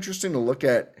 Kind of interesting to look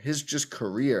at his just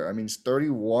career. I mean, he's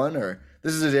 31, or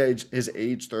this is his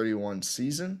age 31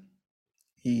 season.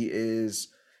 He is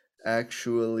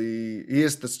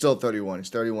still 31. He's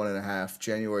 31 and a half.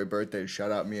 January birthday.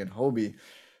 Shout out me and Hobie.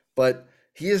 But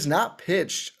he has not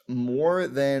pitched more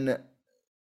than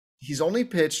he's only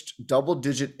pitched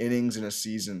double-digit innings in a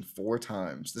season 4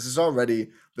 times. This is already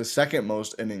the second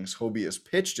most innings Hobie has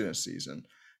pitched in a season.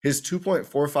 His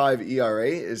 2.45 ERA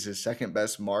is his second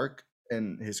best mark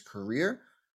in his career.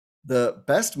 The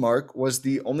best mark was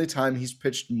the only time he's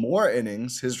pitched more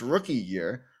innings his rookie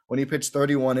year, when he pitched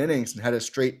 31 innings and had a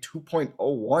straight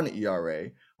 2.01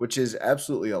 ERA, which is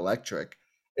absolutely electric.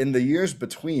 In the years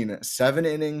between, 7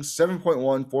 innings,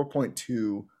 7.1,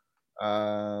 4.2,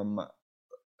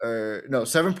 no,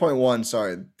 7.1,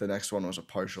 sorry, the next one was a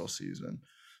partial season.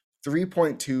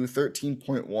 3.2,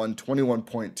 13.1,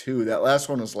 21.2. That last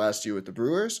one was last year with the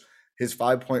Brewers. His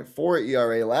 5.4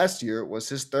 ERA last year was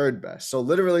his third best. So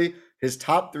literally his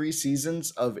top 3 seasons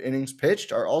of innings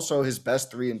pitched are also his best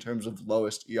 3 in terms of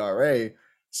lowest ERA.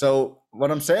 So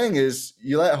what I'm saying is,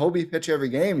 you let Hobie pitch every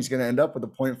game, he's going to end up with a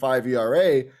 0.5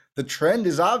 ERA. The trend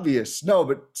is obvious. No,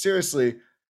 but seriously,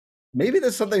 maybe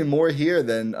there's something more here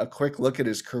than a quick look at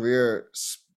his career,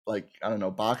 like, I don't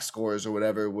know, box scores or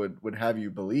whatever would have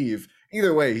you believe.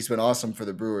 Either way, he's been awesome for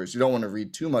the Brewers. You don't want to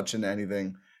read too much into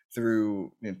anything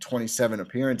through 27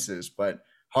 appearances, but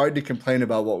hard to complain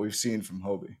about what we've seen from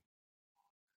Hobie.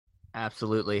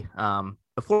 Absolutely.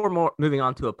 Before moving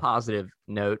on to a positive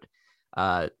note,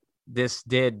 this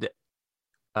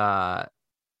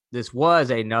was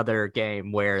another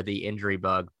game where the injury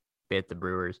bug bit the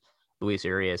Brewers. Luis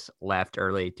Urias left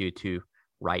early due to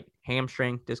right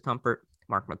hamstring discomfort.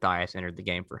 Mark Mathias entered the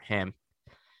game for him.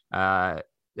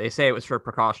 They say it was for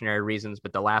precautionary reasons,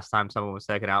 but the last time someone was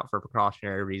taken out for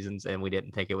precautionary reasons and we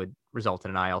didn't think it would result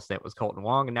in an IL stint was Colton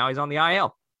Wong, and now he's on the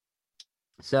IL.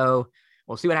 So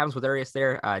we'll see what happens with Urias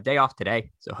there. Day off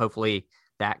today, so hopefully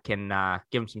that can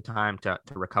give him some time to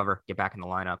recover, get back in the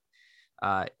lineup.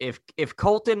 If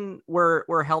Colton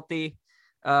were healthy,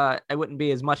 it wouldn't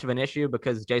be as much of an issue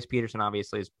because Jace Peterson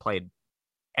obviously has played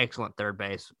excellent third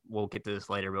base. We'll get to this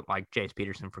later, but my Jace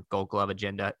Peterson for Gold Glove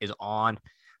agenda is on.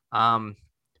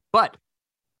 But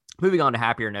moving on to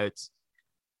happier notes,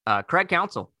 Craig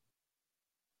Counsell,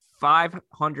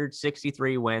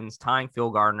 563 wins, tying Phil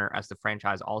Gardner as the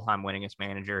franchise all-time winningest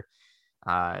manager.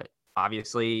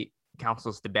 Obviously,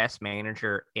 Counsell's the best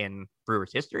manager in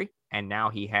Brewers history, and now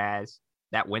he has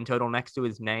that win total next to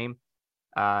his name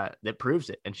that proves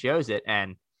it and shows it.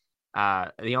 And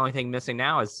the only thing missing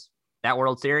now is that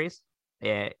World Series,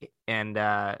 and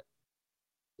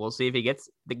we'll see if he gets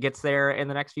there in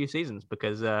the next few seasons,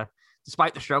 because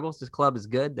despite the struggles, this club is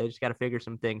good. They just got to figure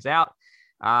some things out.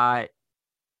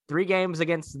 3 games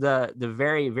against the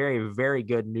very, very, very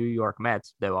good New York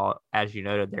Mets, though, as you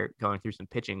noted, they're going through some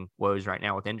pitching woes right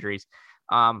now with injuries.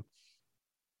 3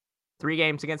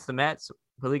 games against the Mets.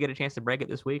 Will he get a chance to break it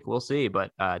this week? We'll see.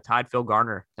 But tied Phil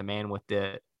Garner, the man with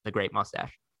the great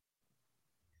mustache.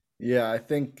 Yeah, I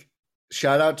think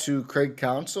shout out to Craig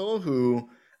Counsell, who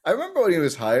I remember when he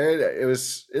was hired, it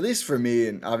was, at least for me,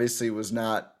 and obviously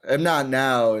I'm not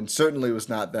now, and certainly was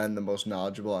not then the most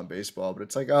knowledgeable on baseball, but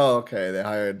it's like, oh, okay, they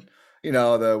hired,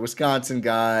 the Wisconsin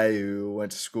guy who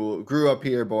went to school, grew up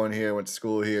here, born here, went to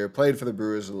school here, played for the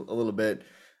Brewers a little bit.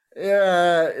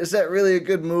 Yeah, is that really a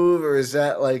good move, or is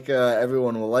that like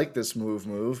everyone will like this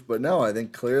move? But no, I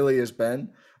think clearly has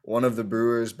been one of the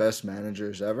Brewers' best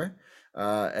managers ever.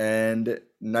 And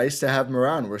nice to have him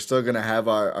around. We're still going to have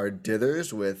our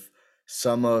dithers with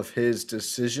some of his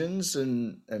decisions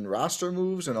and roster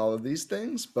moves and all of these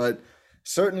things, but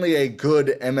certainly a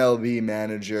good MLB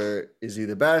manager. Is he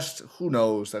the best? Who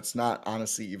knows? That's not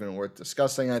honestly even worth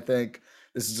discussing. I think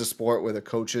this is a sport where the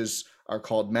coaches are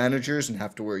called managers and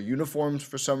have to wear uniforms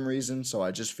for some reason, so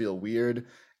I just feel weird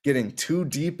getting too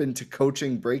deep into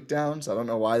coaching breakdowns. I don't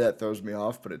know why that throws me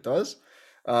off, but it does.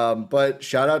 But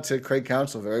shout out to Craig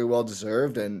Counsell, very well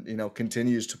deserved, and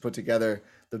continues to put together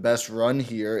the best run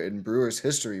here in Brewers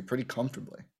history pretty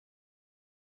comfortably.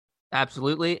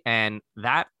 Absolutely, and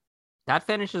that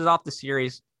finishes off the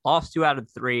series. Lost 2 out of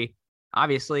 3.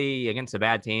 Obviously, against a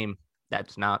bad team,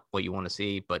 that's not what you want to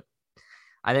see. But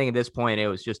I think at this point, it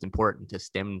was just important to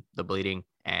stem the bleeding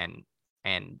and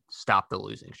stop the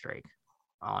losing streak.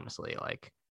 Honestly,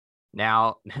 like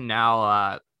now.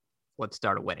 Let's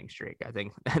start a winning streak. I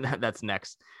think that's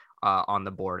next on the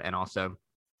board, and also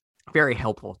very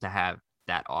helpful to have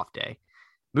that off day.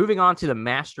 Moving on to the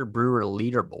Master Brewer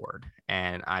leaderboard,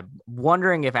 and I'm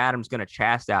wondering if Adam's going to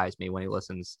chastise me when he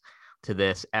listens to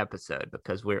this episode,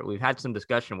 because we've had some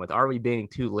discussion with, are we being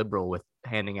too liberal with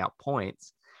handing out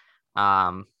points?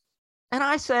 And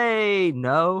I say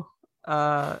no.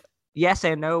 Yes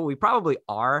and no. We probably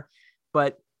are,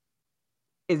 but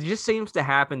it just seems to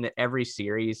happen that every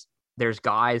series there's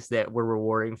guys that were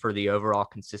rewarding for the overall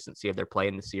consistency of their play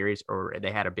in the series, or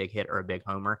they had a big hit or a big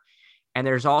homer. And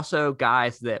there's also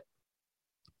guys that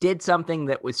did something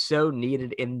that was so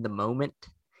needed in the moment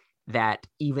that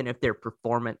even if their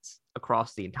performance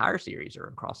across the entire series or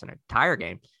across an entire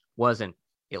game wasn't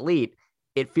elite,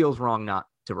 it feels wrong not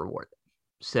to reward them.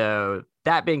 So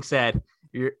that being said,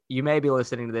 you may be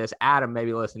listening to this. Adam may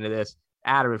be listening to this.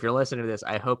 Adam, if you're listening to this,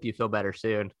 I hope you feel better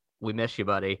soon. We miss you,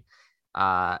 buddy.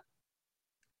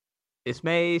 This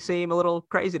may seem a little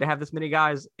crazy to have this many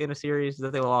guys in a series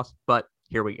that they lost, but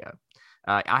here we go.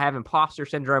 I have imposter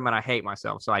syndrome and I hate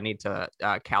myself, so I need to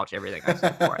couch everything I say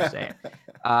before I say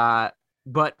it.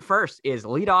 But first is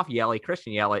leadoff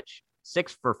Christian Yelich,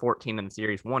 6 for 14 in the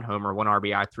series, 1 homer, 1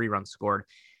 RBI, 3 runs scored.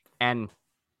 And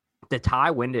the Ty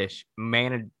Windish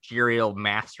managerial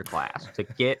masterclass to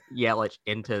get Yelich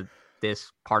into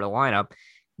this part of the lineup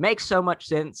makes so much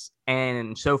sense,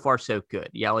 and so far so good.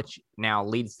 Yelich now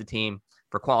leads the team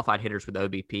for qualified hitters with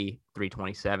OBP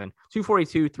 327,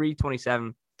 242,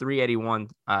 327, 381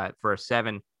 for a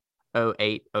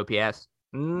 708 OPS.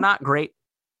 Not great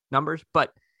numbers,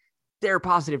 but there are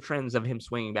positive trends of him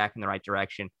swinging back in the right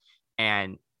direction.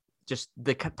 And just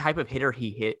the type of hitter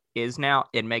he is now,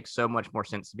 it makes so much more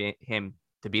sense to be him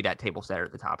to be that table setter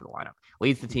at the top of the lineup.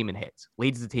 Leads the team in hits,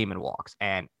 leads the team in walks.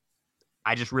 And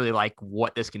I just really like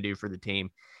what this can do for the team.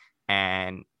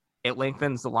 And it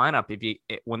lengthens the lineup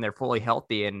when they're fully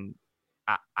healthy. And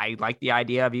I like the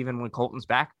idea of, even when Colton's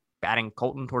back, batting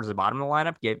Colton towards the bottom of the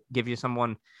lineup, give you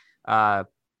someone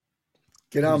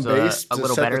get on base a to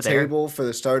little set better the table for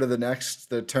the start of the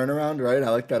turnaround, right? I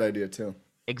like that idea too.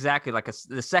 Exactly, like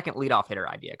the second leadoff hitter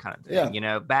idea kind of thing. Yeah. You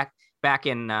know, back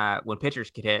in when pitchers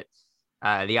could hit,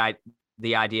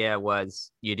 the idea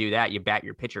was you do that, you bat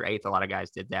your pitcher 8th. A lot of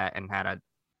guys did that and had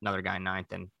another guy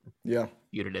 9th, and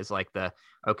viewed it as like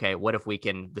okay, what if we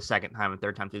can the second time and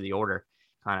third time through the order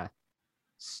kind of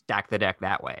stack the deck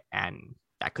that way? And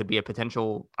that could be a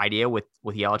potential idea with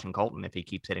Yelich and Colton if he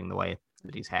keeps hitting the way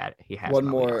that he has one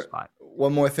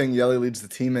more thing. Yelly leads the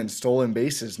team in stolen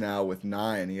bases now with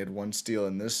 9. He had 1 steal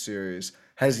in this series.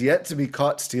 Has yet to be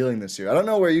caught stealing this year. I don't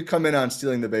know where you come in on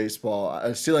stealing the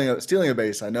baseball, stealing a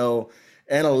base. I know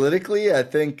analytically, I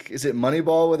think, is it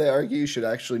Moneyball where they argue you should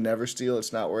actually never steal?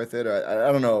 It's not worth it. Or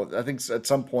I don't know. I think at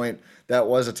some point that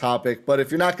was a topic. But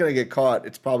if you're not going to get caught,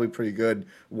 it's probably pretty good.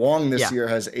 Wong this year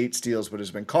has 8 steals, but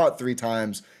has been caught 3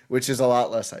 times, which is a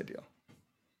lot less ideal.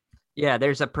 Yeah,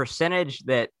 there's a percentage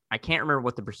that I can't remember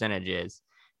what the percentage is,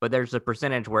 but there's a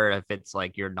percentage where if it's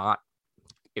like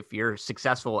if you're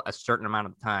successful a certain amount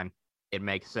of the time, it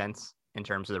makes sense in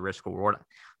terms of the risk reward.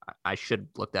 I should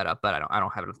look that up, but I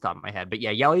don't have it off the top of my head. But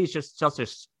yeah, Yelly is just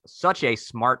such a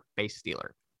smart base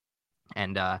stealer.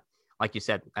 And like you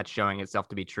said, that's showing itself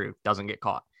to be true. Doesn't get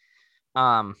caught.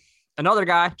 Another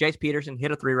guy, Jace Peterson,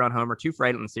 hit a 3-run homer, 2 for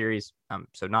 8 in the series.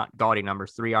 So not gaudy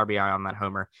numbers, 3 RBI on that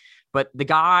homer. But the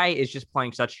guy is just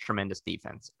playing such tremendous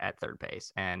defense at third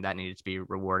base, and that needed to be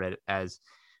rewarded. As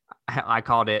I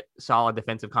called it, solid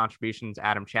defensive contributions.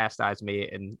 Adam chastised me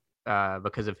and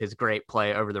because of his great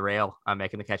play over the rail,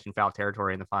 making the catch in foul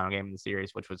territory in the final game of the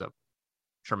series, which was a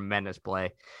tremendous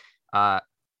play. My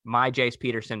Jace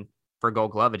Peterson for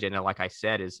Gold Glove agenda, like I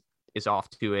said, is off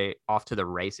to the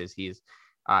races. He's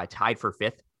tied for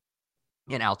 5th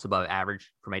in outs above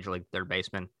average for Major League third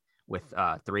baseman with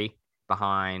 3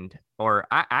 behind, or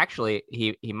actually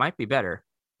he might be better.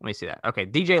 Let me see that. Okay,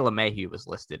 DJ LeMahieu was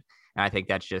listed, and I think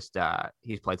that's just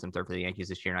he's played some third for the Yankees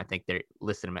this year, and I think they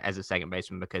listed him as a second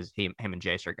baseman because him and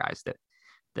Jace are guys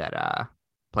that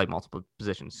played multiple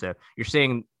positions. So you're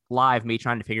seeing live me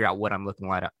trying to figure out what I'm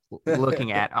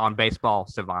looking at on Baseball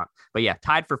Savant. But yeah,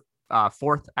 tied for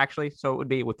 4th actually, so it would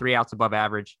be with 3 outs above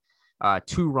average,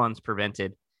 2 runs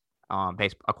prevented,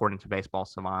 according to Baseball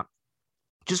Savant.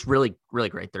 Just really, really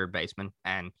great third baseman,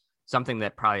 and something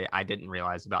that probably I didn't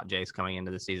realize about Jace coming into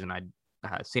the season. I'd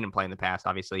seen him play in the past.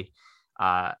 Obviously,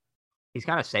 he's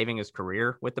kind of saving his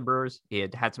career with the Brewers. He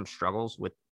had some struggles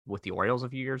with the Orioles a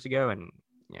few years ago, and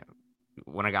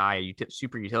when a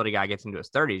super utility guy gets into his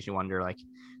 30s, you wonder like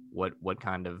what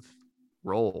kind of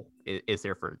role is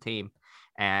there for the team,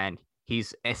 and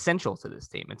he's essential to this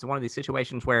team. It's one of these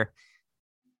situations where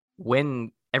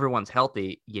when everyone's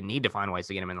healthy, you need to find ways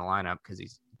to get him in the lineup because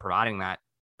he's providing that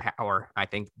power. I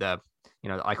think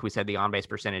like we said, the on-base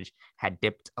percentage had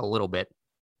dipped a little bit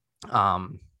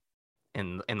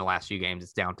in the last few games.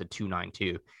 It's down to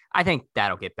 292. I think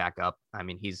that'll get back up. I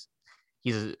mean, he's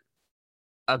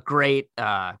a great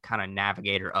kind of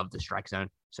navigator of the strike zone,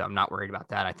 so I'm not worried about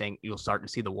that. I think you'll start to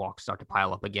see the walks start to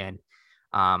pile up again.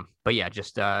 But yeah,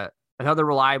 just another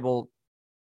reliable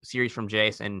series from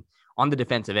Jace. And on the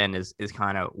defensive end is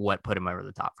kind of what put him over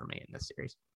the top for me in this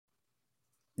series.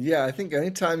 Yeah, I think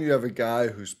anytime you have a guy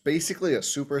who's basically a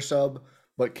super sub,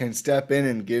 but can step in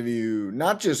and give you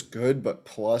not just good, but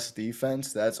plus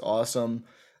defense, that's awesome.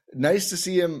 Nice to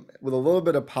see him with a little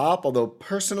bit of pop, although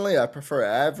personally I prefer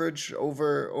average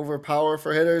over power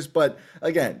for hitters. But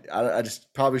again, I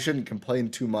just probably shouldn't complain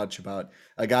too much about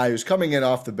a guy who's coming in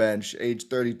off the bench, age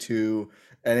 32,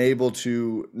 and able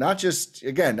to not just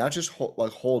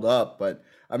hold up, but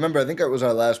I remember, I think it was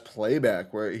our last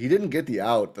playback where he didn't get the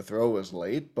out. The throw was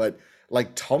late, but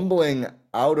like tumbling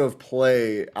out of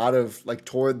play, out of like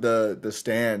toward the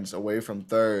stands away from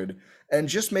third, and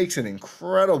just makes an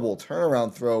incredible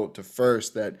turnaround throw to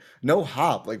first that no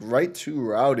hop, like right to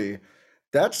Rowdy.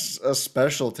 That's a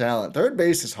special talent. Third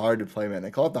base is hard to play, man.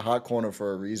 They call it the hot corner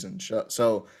for a reason.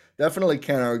 So definitely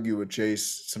can't argue with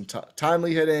Chase. Some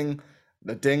timely hitting,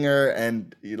 the dinger,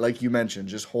 and like you mentioned,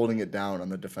 just holding it down on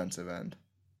the defensive end.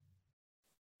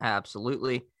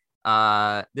 Absolutely.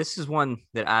 This is one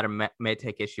that Adam may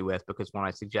take issue with because when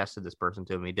I suggested this person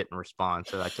to him, he didn't respond.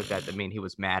 So I took that to mean he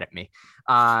was mad at me.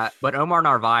 But Omar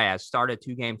Narvaez started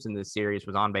 2 games in this series,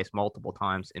 was on base multiple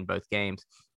times in both games,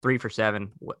 3 for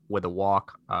 7 with a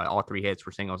walk. All 3 hits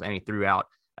were singles, and he threw out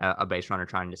a base runner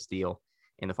trying to steal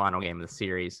in the final game of the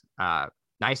series.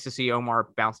 Nice to see Omar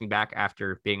bouncing back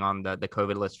after being on the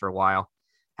COVID list for a while,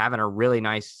 having a really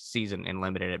nice season in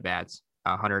limited at bats.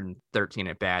 113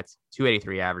 at bats,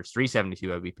 283 average, 372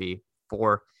 OBP,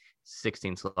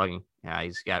 416 slugging.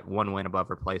 He's got 1 win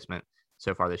above replacement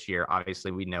so far this year.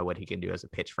 Obviously, we know what he can do as a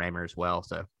pitch framer as well.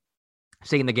 So,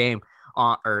 seeing the game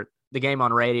on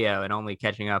radio and only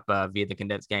catching up via the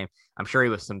condensed game, I'm sure he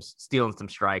was stealing some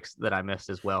strikes that I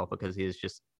missed as well because he is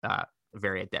just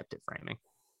very adept at framing.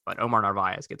 But Omar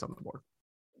Narvaez gets on the board.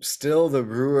 Still the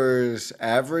Brewers'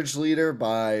 average leader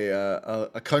by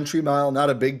a country mile,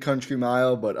 not a big country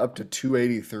mile, but up to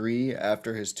 283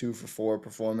 after his 2 for 4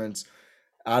 performance.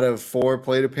 Out of 4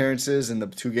 plate appearances in the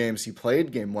 2 games he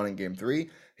played, game 1 and game 3,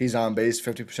 he's on base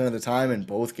 50% of the time in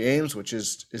both games, which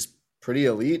is pretty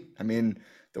elite. I mean,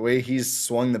 the way he's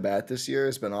swung the bat this year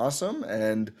has been awesome,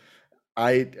 and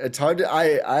it's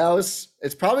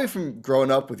probably from growing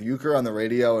up with Euchre on the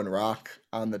radio and Rock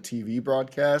on the TV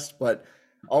broadcast, but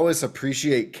always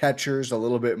appreciate catchers a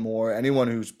little bit more. Anyone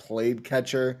who's played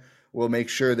catcher will make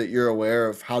sure that you're aware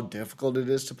of how difficult it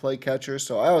is to play catcher.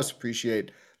 So I always appreciate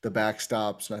the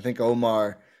backstops. And I think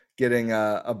Omar getting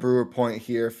a Brewer point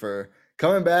here for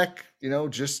coming back,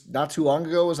 just not too long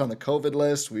ago was on the COVID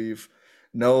list. We've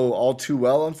know all too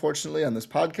well, unfortunately, on this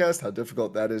podcast, how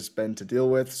difficult that has been to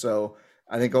deal with. So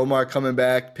I think Omar coming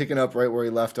back, picking up right where he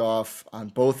left off on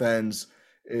both ends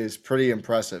is pretty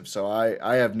impressive. So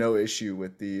I have no issue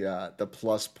with the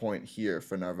plus point here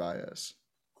for Narvaez.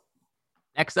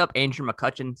 Next up, Andrew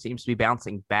McCutchen seems to be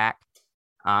bouncing back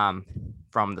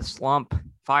from the slump.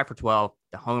 5 for 12,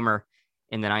 the homer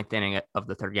in the 9th inning of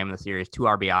the 3rd game of the series, 2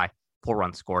 RBI, 4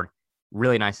 runs scored.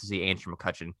 Really nice to see Andrew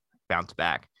McCutchen bounce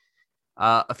back.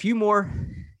 A few more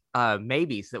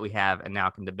maybes that we have and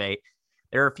now can debate.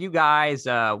 There are a few guys,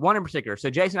 one in particular. So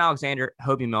Jason Alexander,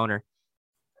 Hobie Milner,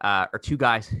 are 2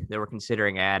 guys that we're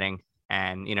considering adding.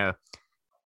 And,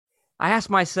 I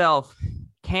asked myself,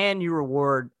 can you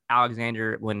reward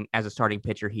Alexander when, as a starting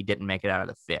pitcher, he didn't make it out of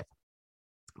the 5th?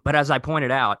 But as I pointed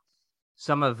out,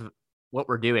 some of what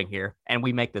we're doing here, and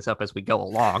we make this up as we go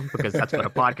along because that's what a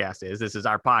podcast is. This is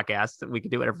our podcast. We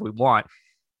can do whatever we want.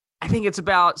 I think it's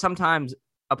about sometimes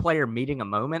a player meeting a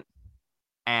moment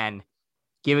and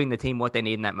giving the team what they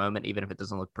need in that moment, even if it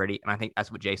doesn't look pretty. And I think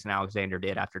that's what Jason Alexander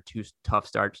did after 2 tough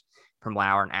starts from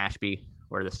Lauer and Ashby,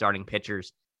 where the starting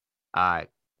pitchers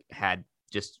had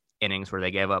just innings where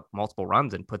they gave up multiple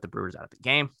runs and put the Brewers out of the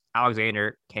game.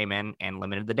 Alexander came in and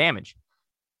limited the damage.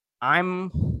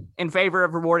 I'm in favor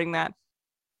of rewarding that.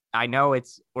 I know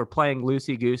we're playing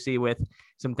loosey-goosey with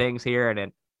some things here, and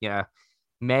it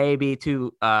may be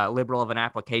too liberal of an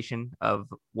application of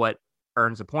what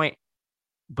earns a point,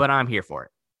 but I'm here for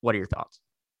it. What are your thoughts?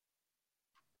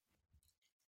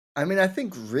 I mean, I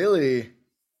think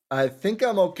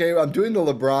I'm okay. I'm doing the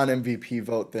LeBron MVP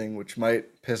vote thing, which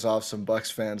might piss off some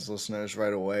Bucks fans listeners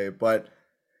right away, but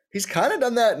he's kind of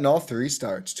done that in all 3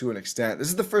 starts to an extent. This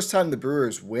is the first time the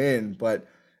Brewers win, but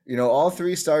all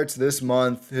 3 starts this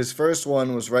month. His first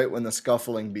one was right when the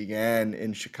scuffling began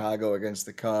in Chicago against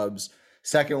the Cubs.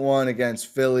 Second one against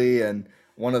Philly, and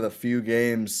one of the few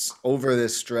games over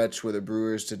this stretch where the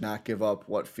Brewers did not give up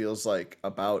what feels like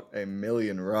about 1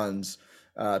 million runs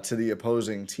to the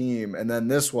opposing team. And then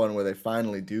this one where they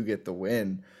finally do get the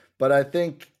win. But I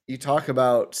think you talk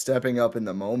about stepping up in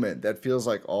the moment. That feels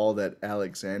like all that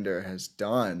Alexander has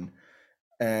done.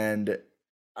 And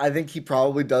I think he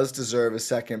probably does deserve a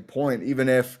second point, even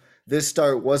if this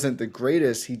start wasn't the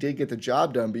greatest. He did get the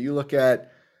job done. But you look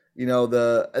at,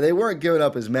 they weren't giving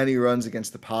up as many runs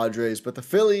against the Padres, but the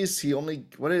Phillies,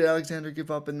 what did Alexander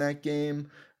give up in that game?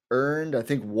 Earned, I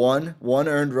think, one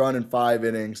earned run in 5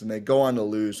 innings, and they go on to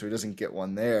lose, so he doesn't get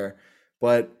one there.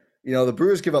 But, the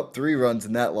Brewers give up 3 runs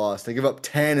in that loss. They give up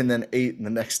 10 and then 8 in the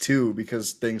next 2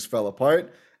 because things fell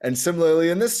apart. And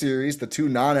similarly in this series, the 2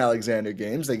 non-Alexander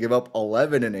games, they give up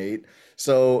 11 and 8.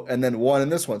 So, and then 1 in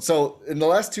this one. So in the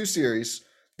last 2 series,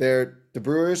 the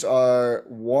Brewers are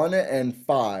 1 and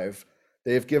 5.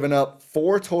 They've given up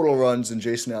 4 total runs in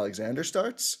Jason Alexander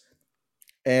starts.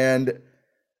 And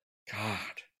God,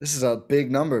 this is a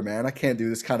big number, man. I can't do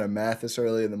this kind of math this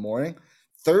early in the morning.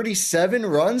 37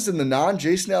 runs in the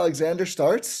non-Jason Alexander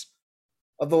starts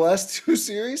of the last 2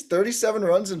 series, 37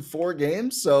 runs in 4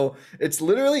 games. So it's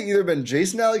literally either been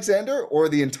Jason Alexander or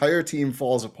the entire team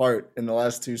falls apart in the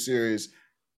last 2 series.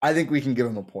 I think we can give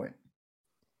him a point.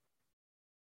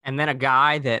 And then a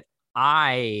guy that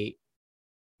I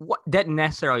didn't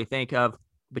necessarily think of,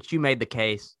 but you made the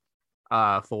case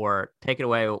for take it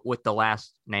away with the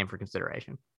last name for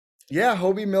consideration. Yeah,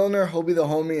 Hobie Milner, Hobie the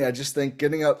homie. I just think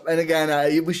getting up, and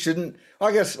again, we shouldn't,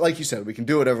 I guess, like you said, we can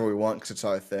do whatever we want because it's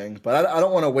our thing, but I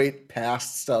don't want to wait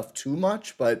past stuff too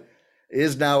much, but it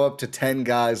is now up to 10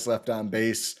 guys left on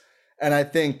base. And I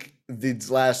think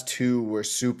these last 2 were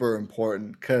super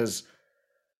important because,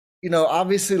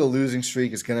 obviously the losing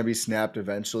streak is going to be snapped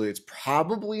eventually. It's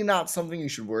probably not something you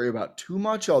should worry about too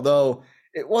much, although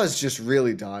it was just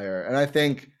really dire. And I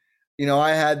think,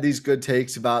 I had these good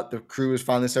takes about the crew is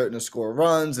finally starting to score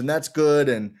runs, and that's good.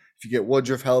 And if you get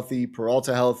Woodruff healthy,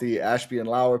 Peralta healthy, Ashby and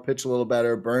Lauer pitch a little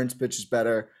better, Burns pitches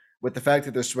better, with the fact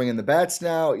that they're swinging the bats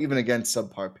now, even against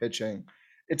subpar pitching,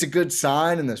 it's a good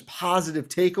sign, and there's positive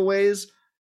takeaways.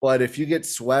 But if you get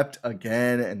swept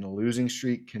again and the losing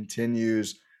streak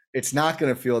continues, it's not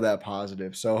going to feel that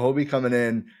positive. So Hobie coming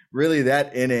in, really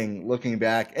that inning, looking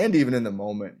back, and even in the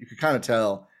moment, you could kind of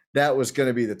tell that was going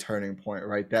to be the turning point,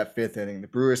 right? That 5th inning. The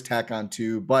Brewers tack on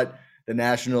 2, but the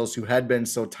Nationals, who had been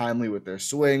so timely with their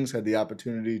swings, had the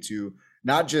opportunity to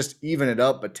not just even it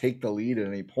up, but take the lead at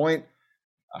any point.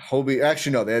 Hobie,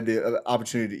 actually, no, they had the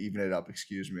opportunity to even it up,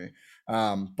 excuse me.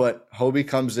 But Hobie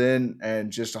comes in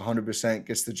and just 100%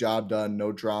 gets the job done,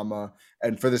 no drama.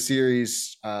 And for the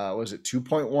series, was it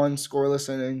 2.1 scoreless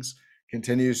innings?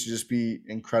 Continues to just be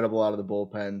incredible out of the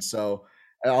bullpen. So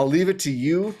I'll leave it to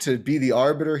you to be the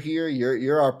arbiter here.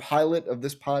 You're our pilot of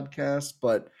this podcast,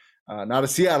 but not a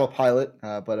Seattle pilot,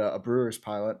 but a Brewers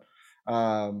pilot.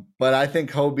 But I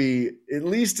think Hobie at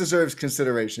least deserves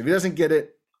consideration. If he doesn't get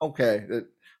it, okay.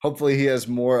 Hopefully he has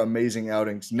more amazing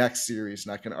outings next series,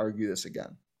 and I can argue this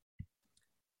again.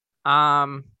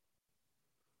 I'm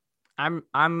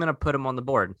gonna put him on the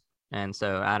board, and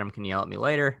so Adam can yell at me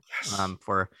later. Yes.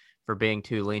 For being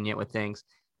too lenient with things.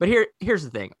 But here's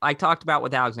the thing. I talked about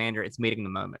with Alexander, it's meeting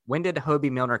the moment. When did Hobie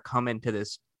Milner come into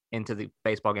the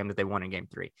baseball game that they won in Game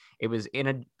 3? It was in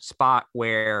a spot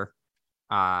where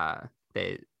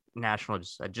the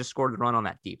Nationals had just scored the run on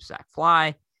that deep sack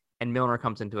fly, and Milner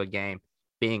comes into a game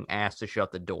being asked to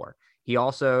shut the door. He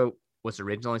also was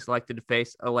originally selected to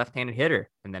face a left-handed hitter,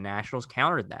 and the Nationals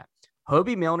countered that.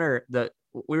 Hobie Milner,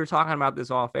 we were talking about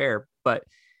this off air, but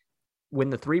when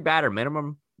the 3-batter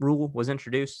minimum rule was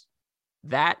introduced,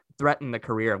 that threatened the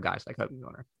career of guys like Hobie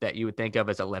Milner that you would think of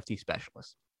as a lefty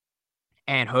specialist.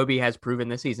 And Hobie has proven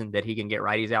this season that he can get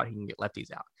righties out, he can get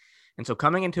lefties out. And so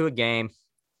coming into a game,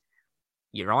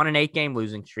 you're on an 8-game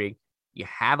losing streak, you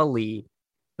have a lead,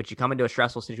 but you come into a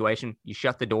stressful situation, you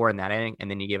shut the door in that inning,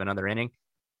 and then you give another inning.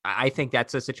 I think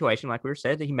that's a situation, like we were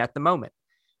saying, that he met the moment.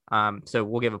 So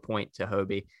we'll give a point to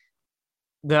Hobie.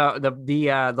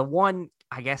 The one,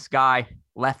 I guess, guy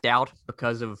left out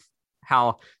because of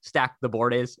how stacked the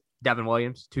board is, Devin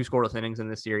Williams, 2 scoreless innings in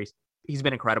this series. He's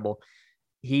been incredible.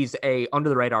 He's a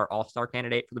under-the-radar all-star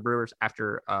candidate for the Brewers.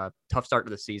 After a tough start to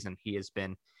the season, he has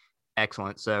been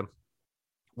excellent. So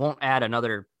won't add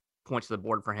another point to the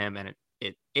board for him, and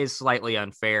it is slightly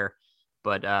unfair,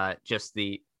 but just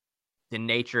the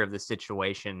nature of the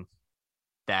situation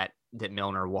that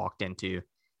Milner walked into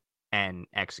and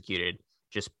executed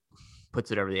just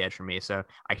puts it over the edge for me. So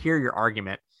I hear your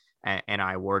argument, and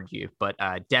I award you. But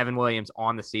Devin Williams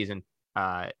on the season,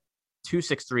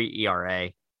 2.63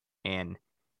 ERA, and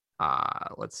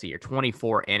let's see here,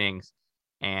 24 innings,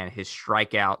 and his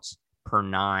strikeouts per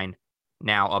 9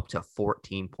 now up to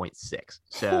 14.6.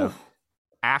 So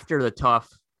after the tough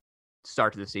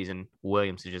start to the season,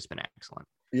 Williams has just been excellent.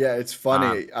 Yeah, it's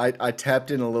funny. I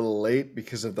tapped in a little late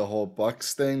because of the whole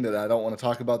Bucks thing that I don't want to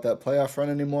talk about that playoff run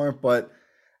anymore. But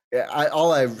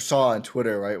all I saw on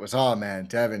Twitter, right, was, oh man,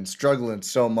 Devin struggling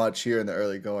so much here in the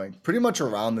early going. Pretty much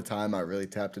around the time I really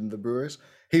tapped into the Brewers,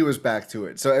 he was back to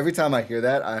it. So every time I hear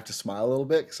that, I have to smile a little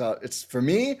bit. So it's, for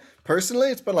me personally,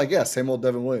 it's been like, yeah, same old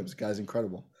Devin Williams. The guy's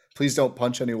incredible. Please don't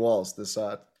punch any walls this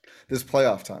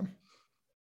playoff time.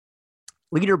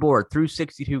 Leaderboard through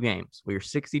 62 games. We are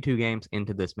 62 games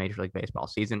into this Major League Baseball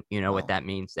season. You know what that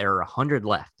means. There are 100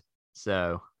 left.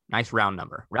 So nice round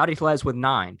number. Rowdy Flez with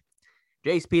 9.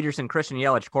 Jace Peterson, Christian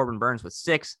Yelich, Corbin Burns with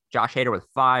 6. Josh Hader with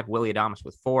 5. Willie Adames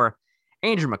with 4.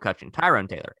 Andrew McCutchen, Tyrone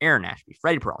Taylor, Aaron Ashby,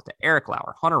 Freddie Peralta, Eric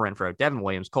Lauer, Hunter Renfroe, Devin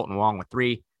Williams, Colton Wong with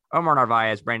 3. Omar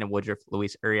Narvaez, Brandon Woodruff,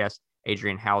 Luis Urias,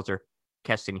 Adrian Hauser,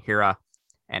 Keston Hira,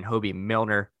 and Hobie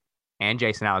Milner, and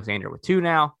Jason Alexander with 2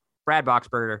 now. Brad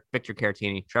Boxberger, Victor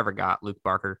Caratini, Trevor Gott, Luke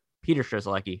Barker, Peter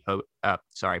Strzelecki. I'm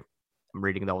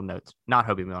reading the old notes. Not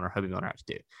Hobie Milner. Hobie Milner has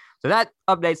 2. So that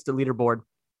updates the leaderboard.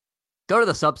 Go to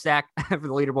the Substack for the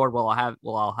leaderboard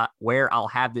where I'll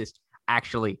have this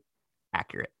actually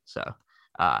accurate. So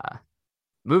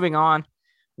moving on,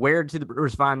 where do the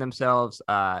Brewers find themselves?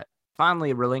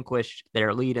 Finally relinquished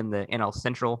their lead in the NL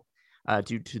Central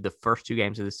due to the first 2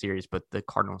 games of the series, but the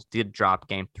Cardinals did drop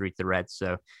game 3 to the Reds.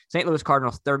 So St. Louis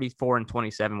Cardinals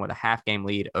 34-27 with a half game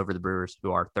lead over the Brewers,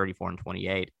 who are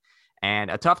 34-28.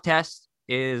 And a tough test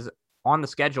is on the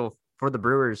schedule for the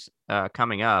Brewers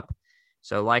coming up.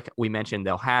 So like we mentioned,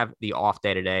 they'll have the off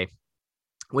day today,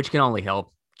 which can only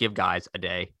help give guys a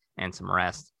day and some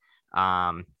rest.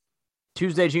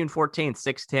 Tuesday, June 14th,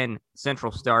 6:10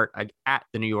 Central start at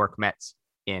the New York Mets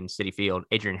in Citi Field.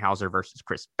 Adrian Hauser versus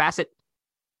Chris Bassett.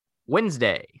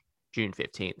 Wednesday, June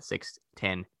 15th,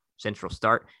 6:10 Central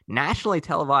start. Nationally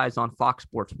televised on Fox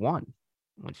Sports 1,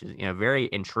 which is very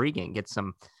intriguing. Get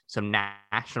some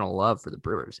national love for the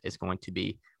Brewers. It's going to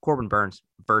be Corbin Burns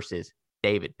versus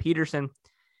David Peterson.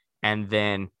 And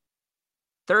then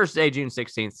Thursday, June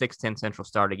 16th, 6:10 Central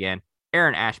start again.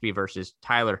 Aaron Ashby versus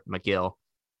Tyler McGill.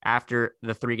 After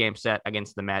the 3-game set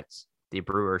against the Mets, the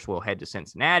Brewers will head to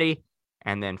Cincinnati.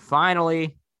 And then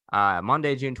finally,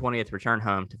 Monday, June 20th, return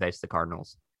home to face the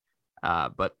Cardinals.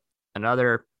 But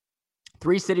another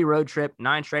 3-city road trip,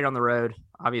 9 straight on the road.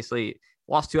 Obviously,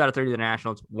 lost 2 out of 3 to the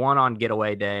Nationals, 1 on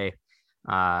getaway day,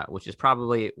 which is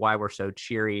probably why we're so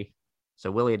cheery.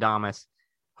 So Willie Adames,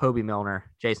 Hobie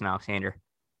Milner, Jason Alexander,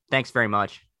 thanks very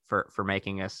much for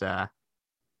making us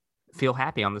feel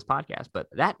happy on this podcast. But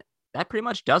that pretty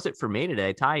much does it for me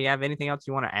today. Ty, you have anything else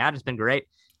you want to add? It's been great.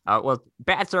 Well,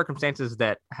 bad circumstances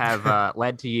that have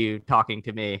led to you talking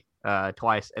to me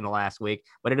twice in the last week,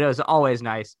 but it is always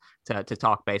nice to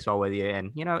talk baseball with you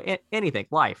and, anything,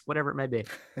 life, whatever it may be.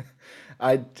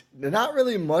 Not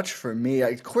really much for me.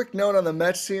 A quick note on the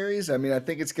Mets series. I mean, I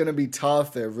think it's going to be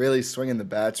tough. They're really swinging the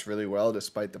bats really well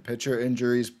despite the pitcher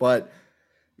injuries, but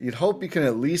you'd hope you can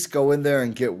at least go in there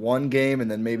and get 1 game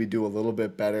and then maybe do a little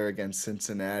bit better against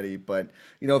Cincinnati. But,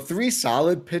 3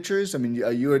 solid pitchers. I mean,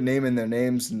 you were naming their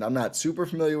names, and I'm not super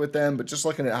familiar with them, but just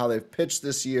looking at how they've pitched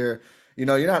this year,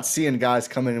 you're not seeing guys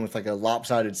coming in with like a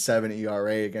lopsided 7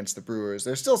 ERA against the Brewers.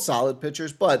 They're still solid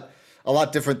pitchers, but a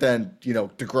lot different than,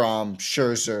 DeGrom,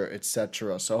 Scherzer,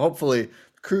 etc. So hopefully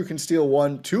the crew can steal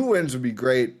 1. 2 wins would be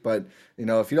great, but,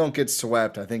 if you don't get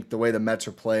swept, I think the way the Mets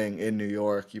are playing in New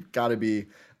York, you've got to be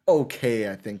okay,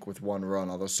 I think, with 1 run,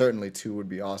 although certainly 2 would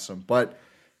be awesome. But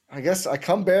I guess I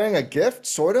come bearing a gift,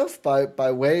 sort of,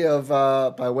 by way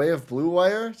of Blue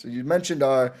Wire. So you mentioned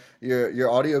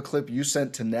your audio clip you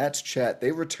sent to Nats Chat.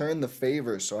 They returned the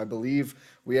favor, so I believe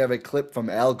we have a clip from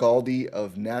Al Galdi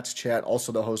of Nats Chat,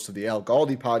 also the host of the Al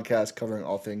Galdi podcast covering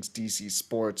all things DC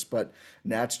sports. But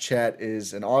Nats Chat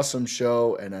is an awesome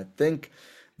show, and I think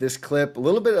this clip, a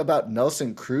little bit about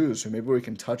Nelson Cruz, who maybe we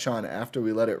can touch on after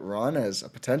we let it run as a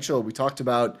potential. We talked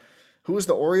about, who was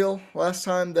the Oriole last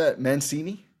time? That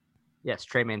Mancini? Yes,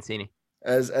 Trey Mancini.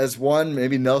 As one,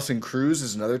 maybe Nelson Cruz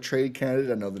is another trade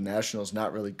candidate. I know the Nationals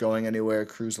not really going anywhere.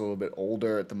 Cruz a little bit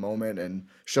older at the moment, and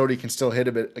showed he can still hit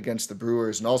a bit against the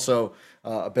Brewers, and also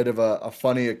a bit of a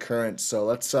funny occurrence. So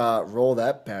let's roll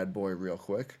that bad boy real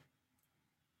quick.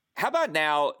 How about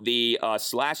now the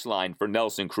slash line for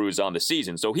Nelson Cruz on the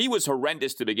season? So he was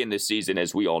horrendous to begin this season,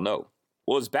 as we all know.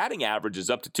 Well, his batting average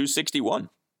is up to 261.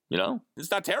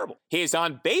 It's not terrible. His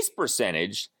on-base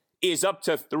percentage is up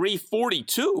to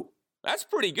 342. That's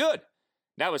pretty good.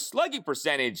 Now, his slugging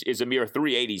percentage is a mere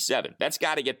 387. That's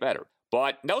got to get better.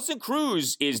 But Nelson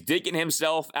Cruz is digging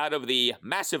himself out of the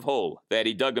massive hole that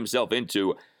he dug himself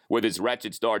into with his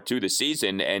wretched start to the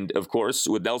season. And, of course,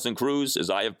 with Nelson Cruz, as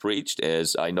I have preached,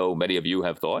 as I know many of you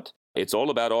have thought, it's all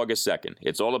about August 2nd.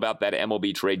 It's all about that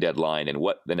MLB trade deadline and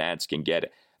what the Nats can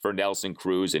get for Nelson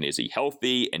Cruz. And is he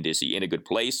healthy? And is he in a good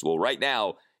place? Well, right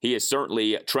now, he is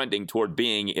certainly trending toward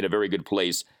being in a very good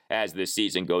place as this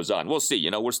season goes on. We'll see.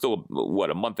 We're still,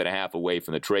 a month and a half away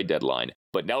from the trade deadline.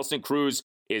 But Nelson Cruz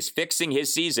is fixing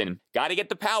his season. Got to get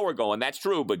the power going. That's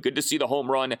true, but good to see the home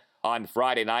run on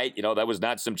Friday night. That was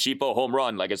not some cheapo home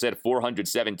run. Like I said,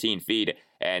 417 feet.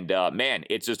 And man,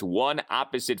 it's just one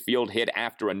opposite field hit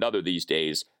after another these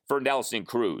days for Nelson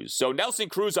Cruz. So Nelson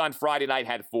Cruz on Friday night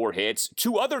had 4 hits.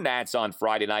 2 other Nats on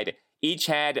Friday night each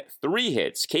had 3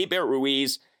 hits. Keibert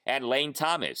Ruiz and Lane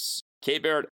Thomas.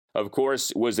 Keibert, of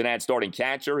course, was the Nats starting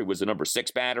catcher. He was the number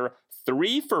 6 batter.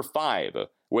 3 for 5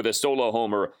 with a solo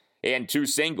homer and 2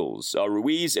 singles.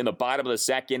 Ruiz in the bottom of the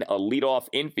second, a leadoff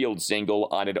infield single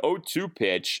on an 0-2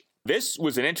 pitch. This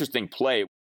was an interesting play.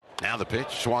 Now the pitch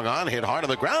swung on, hit hard on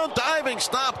the ground, diving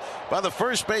stop by the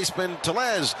first baseman,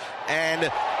 Tellez.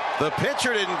 And the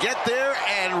pitcher didn't get there,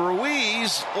 and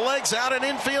Ruiz legs out an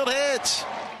infield hit.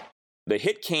 The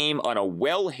hit came on a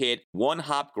well-hit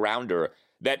one-hop grounder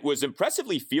that was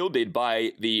impressively fielded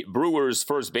by the Brewers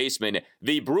first baseman,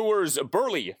 the Brewers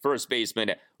burly first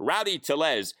baseman, Rowdy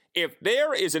Tellez. If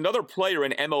there is another player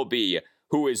in MLB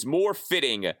who is more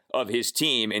fitting of his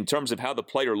team in terms of how the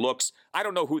player looks, I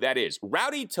don't know who that is.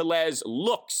 Rowdy Tellez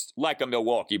looks like a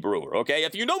Milwaukee Brewer, okay?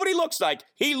 If you know what he looks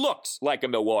like a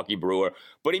Milwaukee Brewer.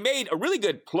 But he made a really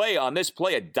good play on this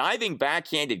play, a diving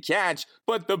backhanded catch,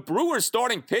 but the Brewers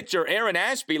starting pitcher, Aaron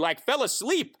Ashby, fell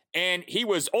asleep. And he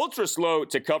was ultra slow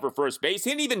to cover first base.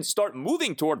 He didn't even start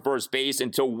moving toward first base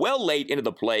until well late into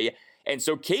the play. And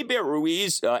so Keibert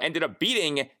Ruiz ended up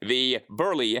beating the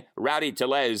burly Rowdy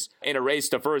Tellez in a race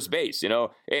to first base.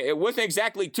 It wasn't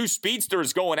exactly 2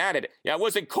 speedsters going at it. It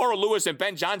wasn't Carl Lewis and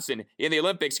Ben Johnson in the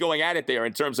Olympics going at it there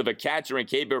in terms of a catcher in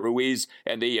Keibert Ruiz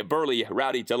and the burly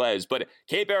Rowdy Tellez. But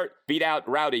Keibert beat out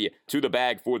Rowdy to the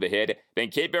bag for the hit. Then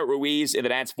Keibert Ruiz in the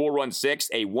Nats 4-run 6th,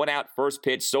 a 1-out first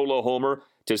pitch solo homer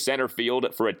to center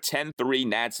field for a 10-3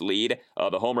 Nats lead.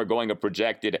 The homer going a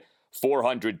projected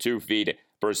 402 feet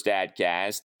per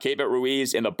StatCast. Keibert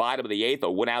Ruiz in the bottom of the 8th, a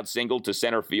 1-out single to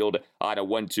center field on a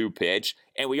 1-2 pitch.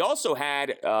 And we also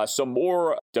had some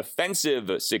more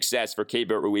defensive success for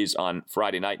Keibert Ruiz on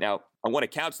Friday night. Now, I want to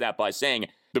couch that by saying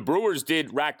the Brewers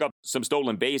did rack up some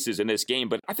stolen bases in this game,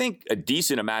 but I think a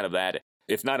decent amount of that,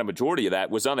 if not a majority of that,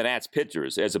 was on the Nats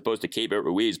pitchers as opposed to Keibert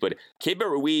Ruiz. But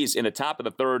Keibert Ruiz in the top of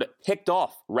the 3rd picked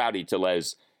off Rowdy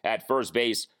Tellez at first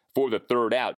base for the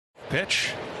 3rd out.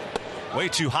 Pitch. Way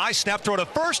too high. Snap throw to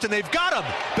first, and they've got him.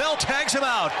 Bell tags him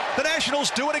out. The Nationals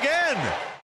do it again.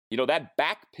 That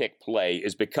back pick play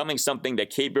is becoming something that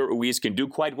Keibert Ruiz can do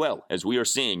quite well, as we are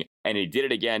seeing. And he did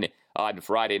it again on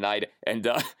Friday night, and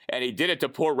he did it to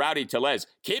poor Rowdy Tellez.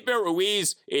 Keibert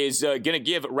Ruiz is going to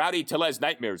give Rowdy Tellez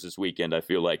nightmares this weekend, I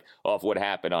feel like, off what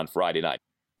happened on Friday night.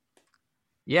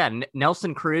 Yeah,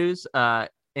 Nelson Cruz, an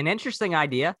interesting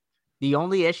idea. The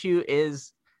only issue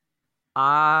is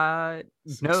no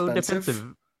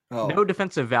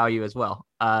defensive value as well.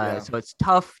 So it's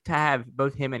tough to have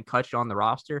both him and Kutch on the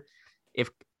roster.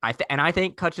 I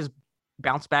think Kutch's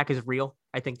bounce back is real.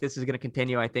 I think this is going to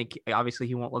continue. I think obviously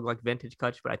he won't look like vintage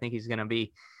Kutch, but I think he's going to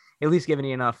be at least giving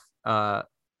you enough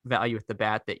value with the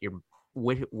bat that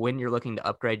when you're looking to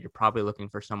upgrade, you're probably looking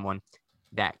for someone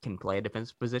that can play a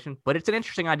defensive position. But it's an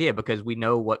interesting idea because we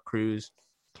know what Cruz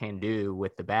can do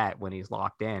with the bat when he's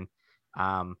locked in.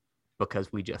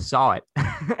 Because we just saw it.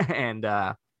 And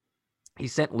he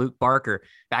sent Luke Barker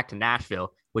back to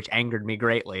Nashville, which angered me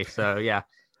greatly. So, yeah,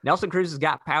 Nelson Cruz has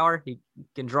got power. He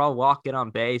can draw a walk, get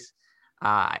on base.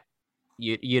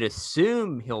 You'd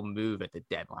assume he'll move at the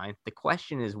deadline. The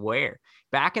question is where.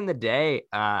 Back in the day,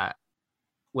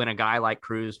 when a guy like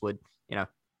Cruz would,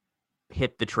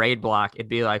 hit the trade block, it'd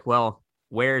be like, well,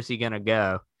 where is he going to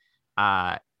go?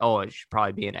 It should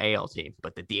probably be an AL team,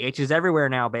 but the DH is everywhere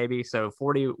now, baby. So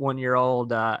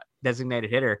 41-year-old designated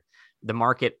hitter, the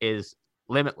market is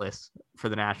limitless for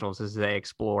the Nationals as they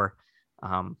explore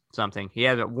something. He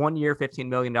has a 1-year, $15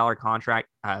 million contract,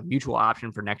 mutual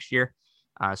option for next year.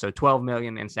 So $12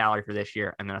 million in salary for this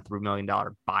year, and then a $3 million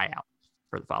buyout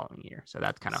for the following year. So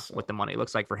that's kind of what the money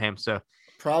looks like for him. So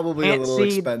probably a little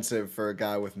expensive for a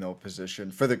guy with no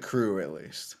position, for the crew at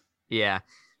least. Yeah.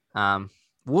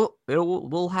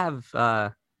 We'll have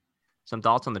some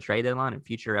thoughts on the trade deadline in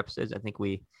future episodes. I think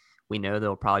we know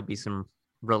there'll probably be some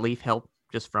relief help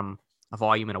just from a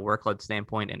volume and a workload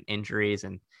standpoint and injuries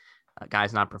and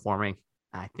guys not performing.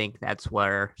 I think that's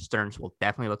where Stearns will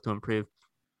definitely look to improve.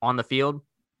 On the field,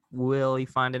 will he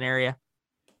find an area?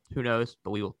 Who knows?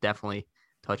 But we will definitely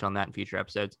touch on that in future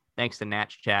episodes. Thanks to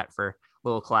Natch Chat for a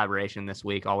little collaboration this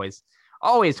week. Always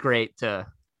great to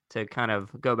kind of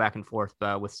go back and forth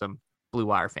with some Blue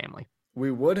Wire family.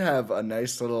 We would have a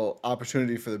nice little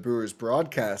opportunity for the Brewers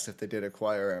broadcast if they did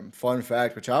acquire him. Fun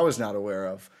fact, which I was not aware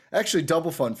of. Actually,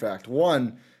 double fun fact.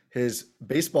 One, his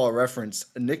Baseball Reference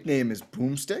nickname is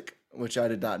Boomstick, which I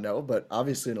did not know, but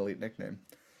obviously an elite nickname.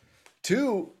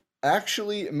 Two,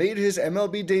 actually made his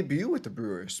MLB debut with the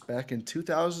Brewers back in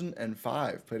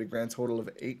 2005. Played a grand total of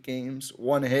 8 games,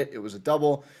 1 hit. It was a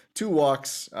double, 2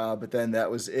 walks, but then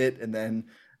that was it. And then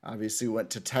obviously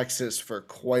went to Texas for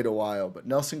quite a while. But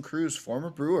Nelson Cruz, former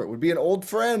Brewer, would be an old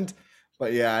friend.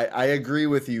 But yeah, I agree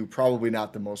with you. Probably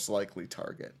not the most likely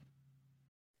target.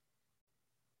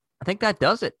 I think that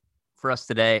does it for us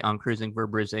today on Cruising for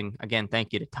Bruising. Again,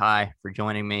 thank you to Ty for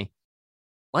joining me.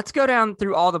 Let's go down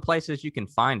through all the places you can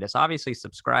find us. Obviously,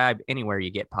 subscribe anywhere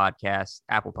you get podcasts,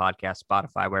 Apple Podcasts,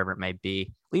 Spotify, wherever it may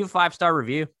be. Leave a 5-star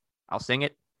review. I'll sing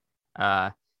it.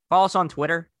 Follow us on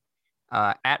Twitter,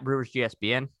 at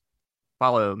BrewersGSBN.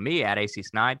 Follow me at AC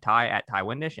Snide, Ty at Ty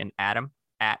Windish, and Adam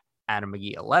at Adam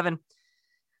McGee 11.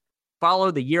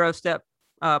 Follow the Eurostep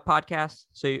podcast.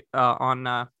 So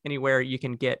on anywhere you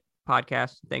can get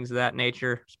podcasts, things of that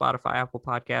nature, Spotify, Apple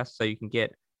Podcasts, so you can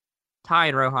get Ty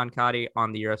and Rohan Kadi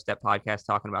on the Eurostep podcast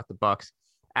talking about the Bucks,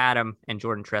 Adam and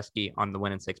Jordan Tresky on the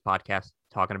Win in 6 podcast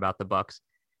talking about the Bucks,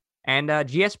 and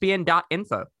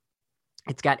gspn.info.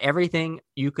 It's got everything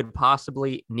you could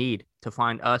possibly need to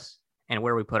find us and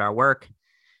where we put our work.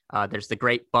 There's the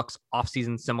great Bucks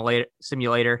offseason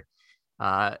simulator,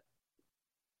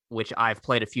 which I've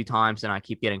played a few times and I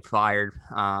keep getting fired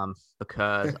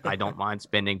because I don't mind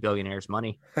spending billionaires'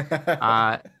 money.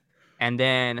 And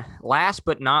then last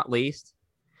but not least,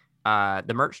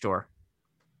 the merch store.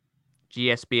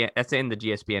 GSBN, that's in the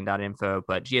gspn.info,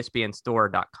 but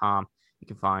gspnstore.com. You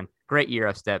can find great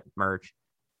Eurostep merch,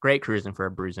 great Cruising for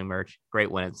a Bruising merch, great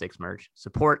Win in 6 merch.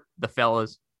 Support the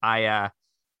fellas. My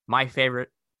favorite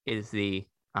is the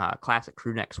classic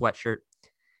crew neck sweatshirt.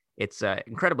 It's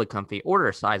incredibly comfy. Order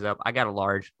a size up. I got a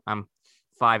large. I'm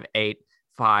 5'8",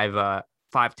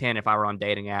 5'10" if I were on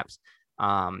dating apps.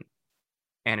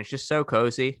 And it's just so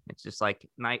cozy. It's just like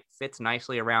fits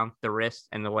nicely around the wrist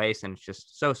and the waist, and it's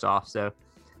just so soft. So,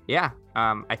 yeah,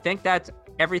 I think that's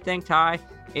everything. Ty,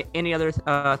 any other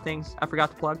things I forgot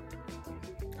to plug?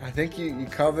 I think you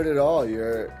covered it all.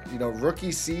 You're,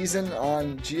 rookie season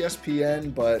on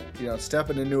GSPN, but,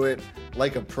 stepping into it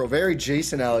like a pro, very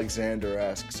Jason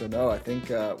Alexander-esque. So, no, I think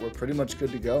we're pretty much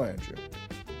good to go, Andrew.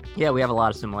 Yeah, we have a lot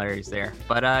of similarities there.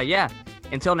 But, yeah,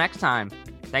 until next time,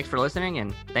 thanks for listening,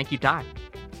 and thank you, Ty.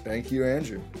 Thank you,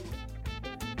 Andrew.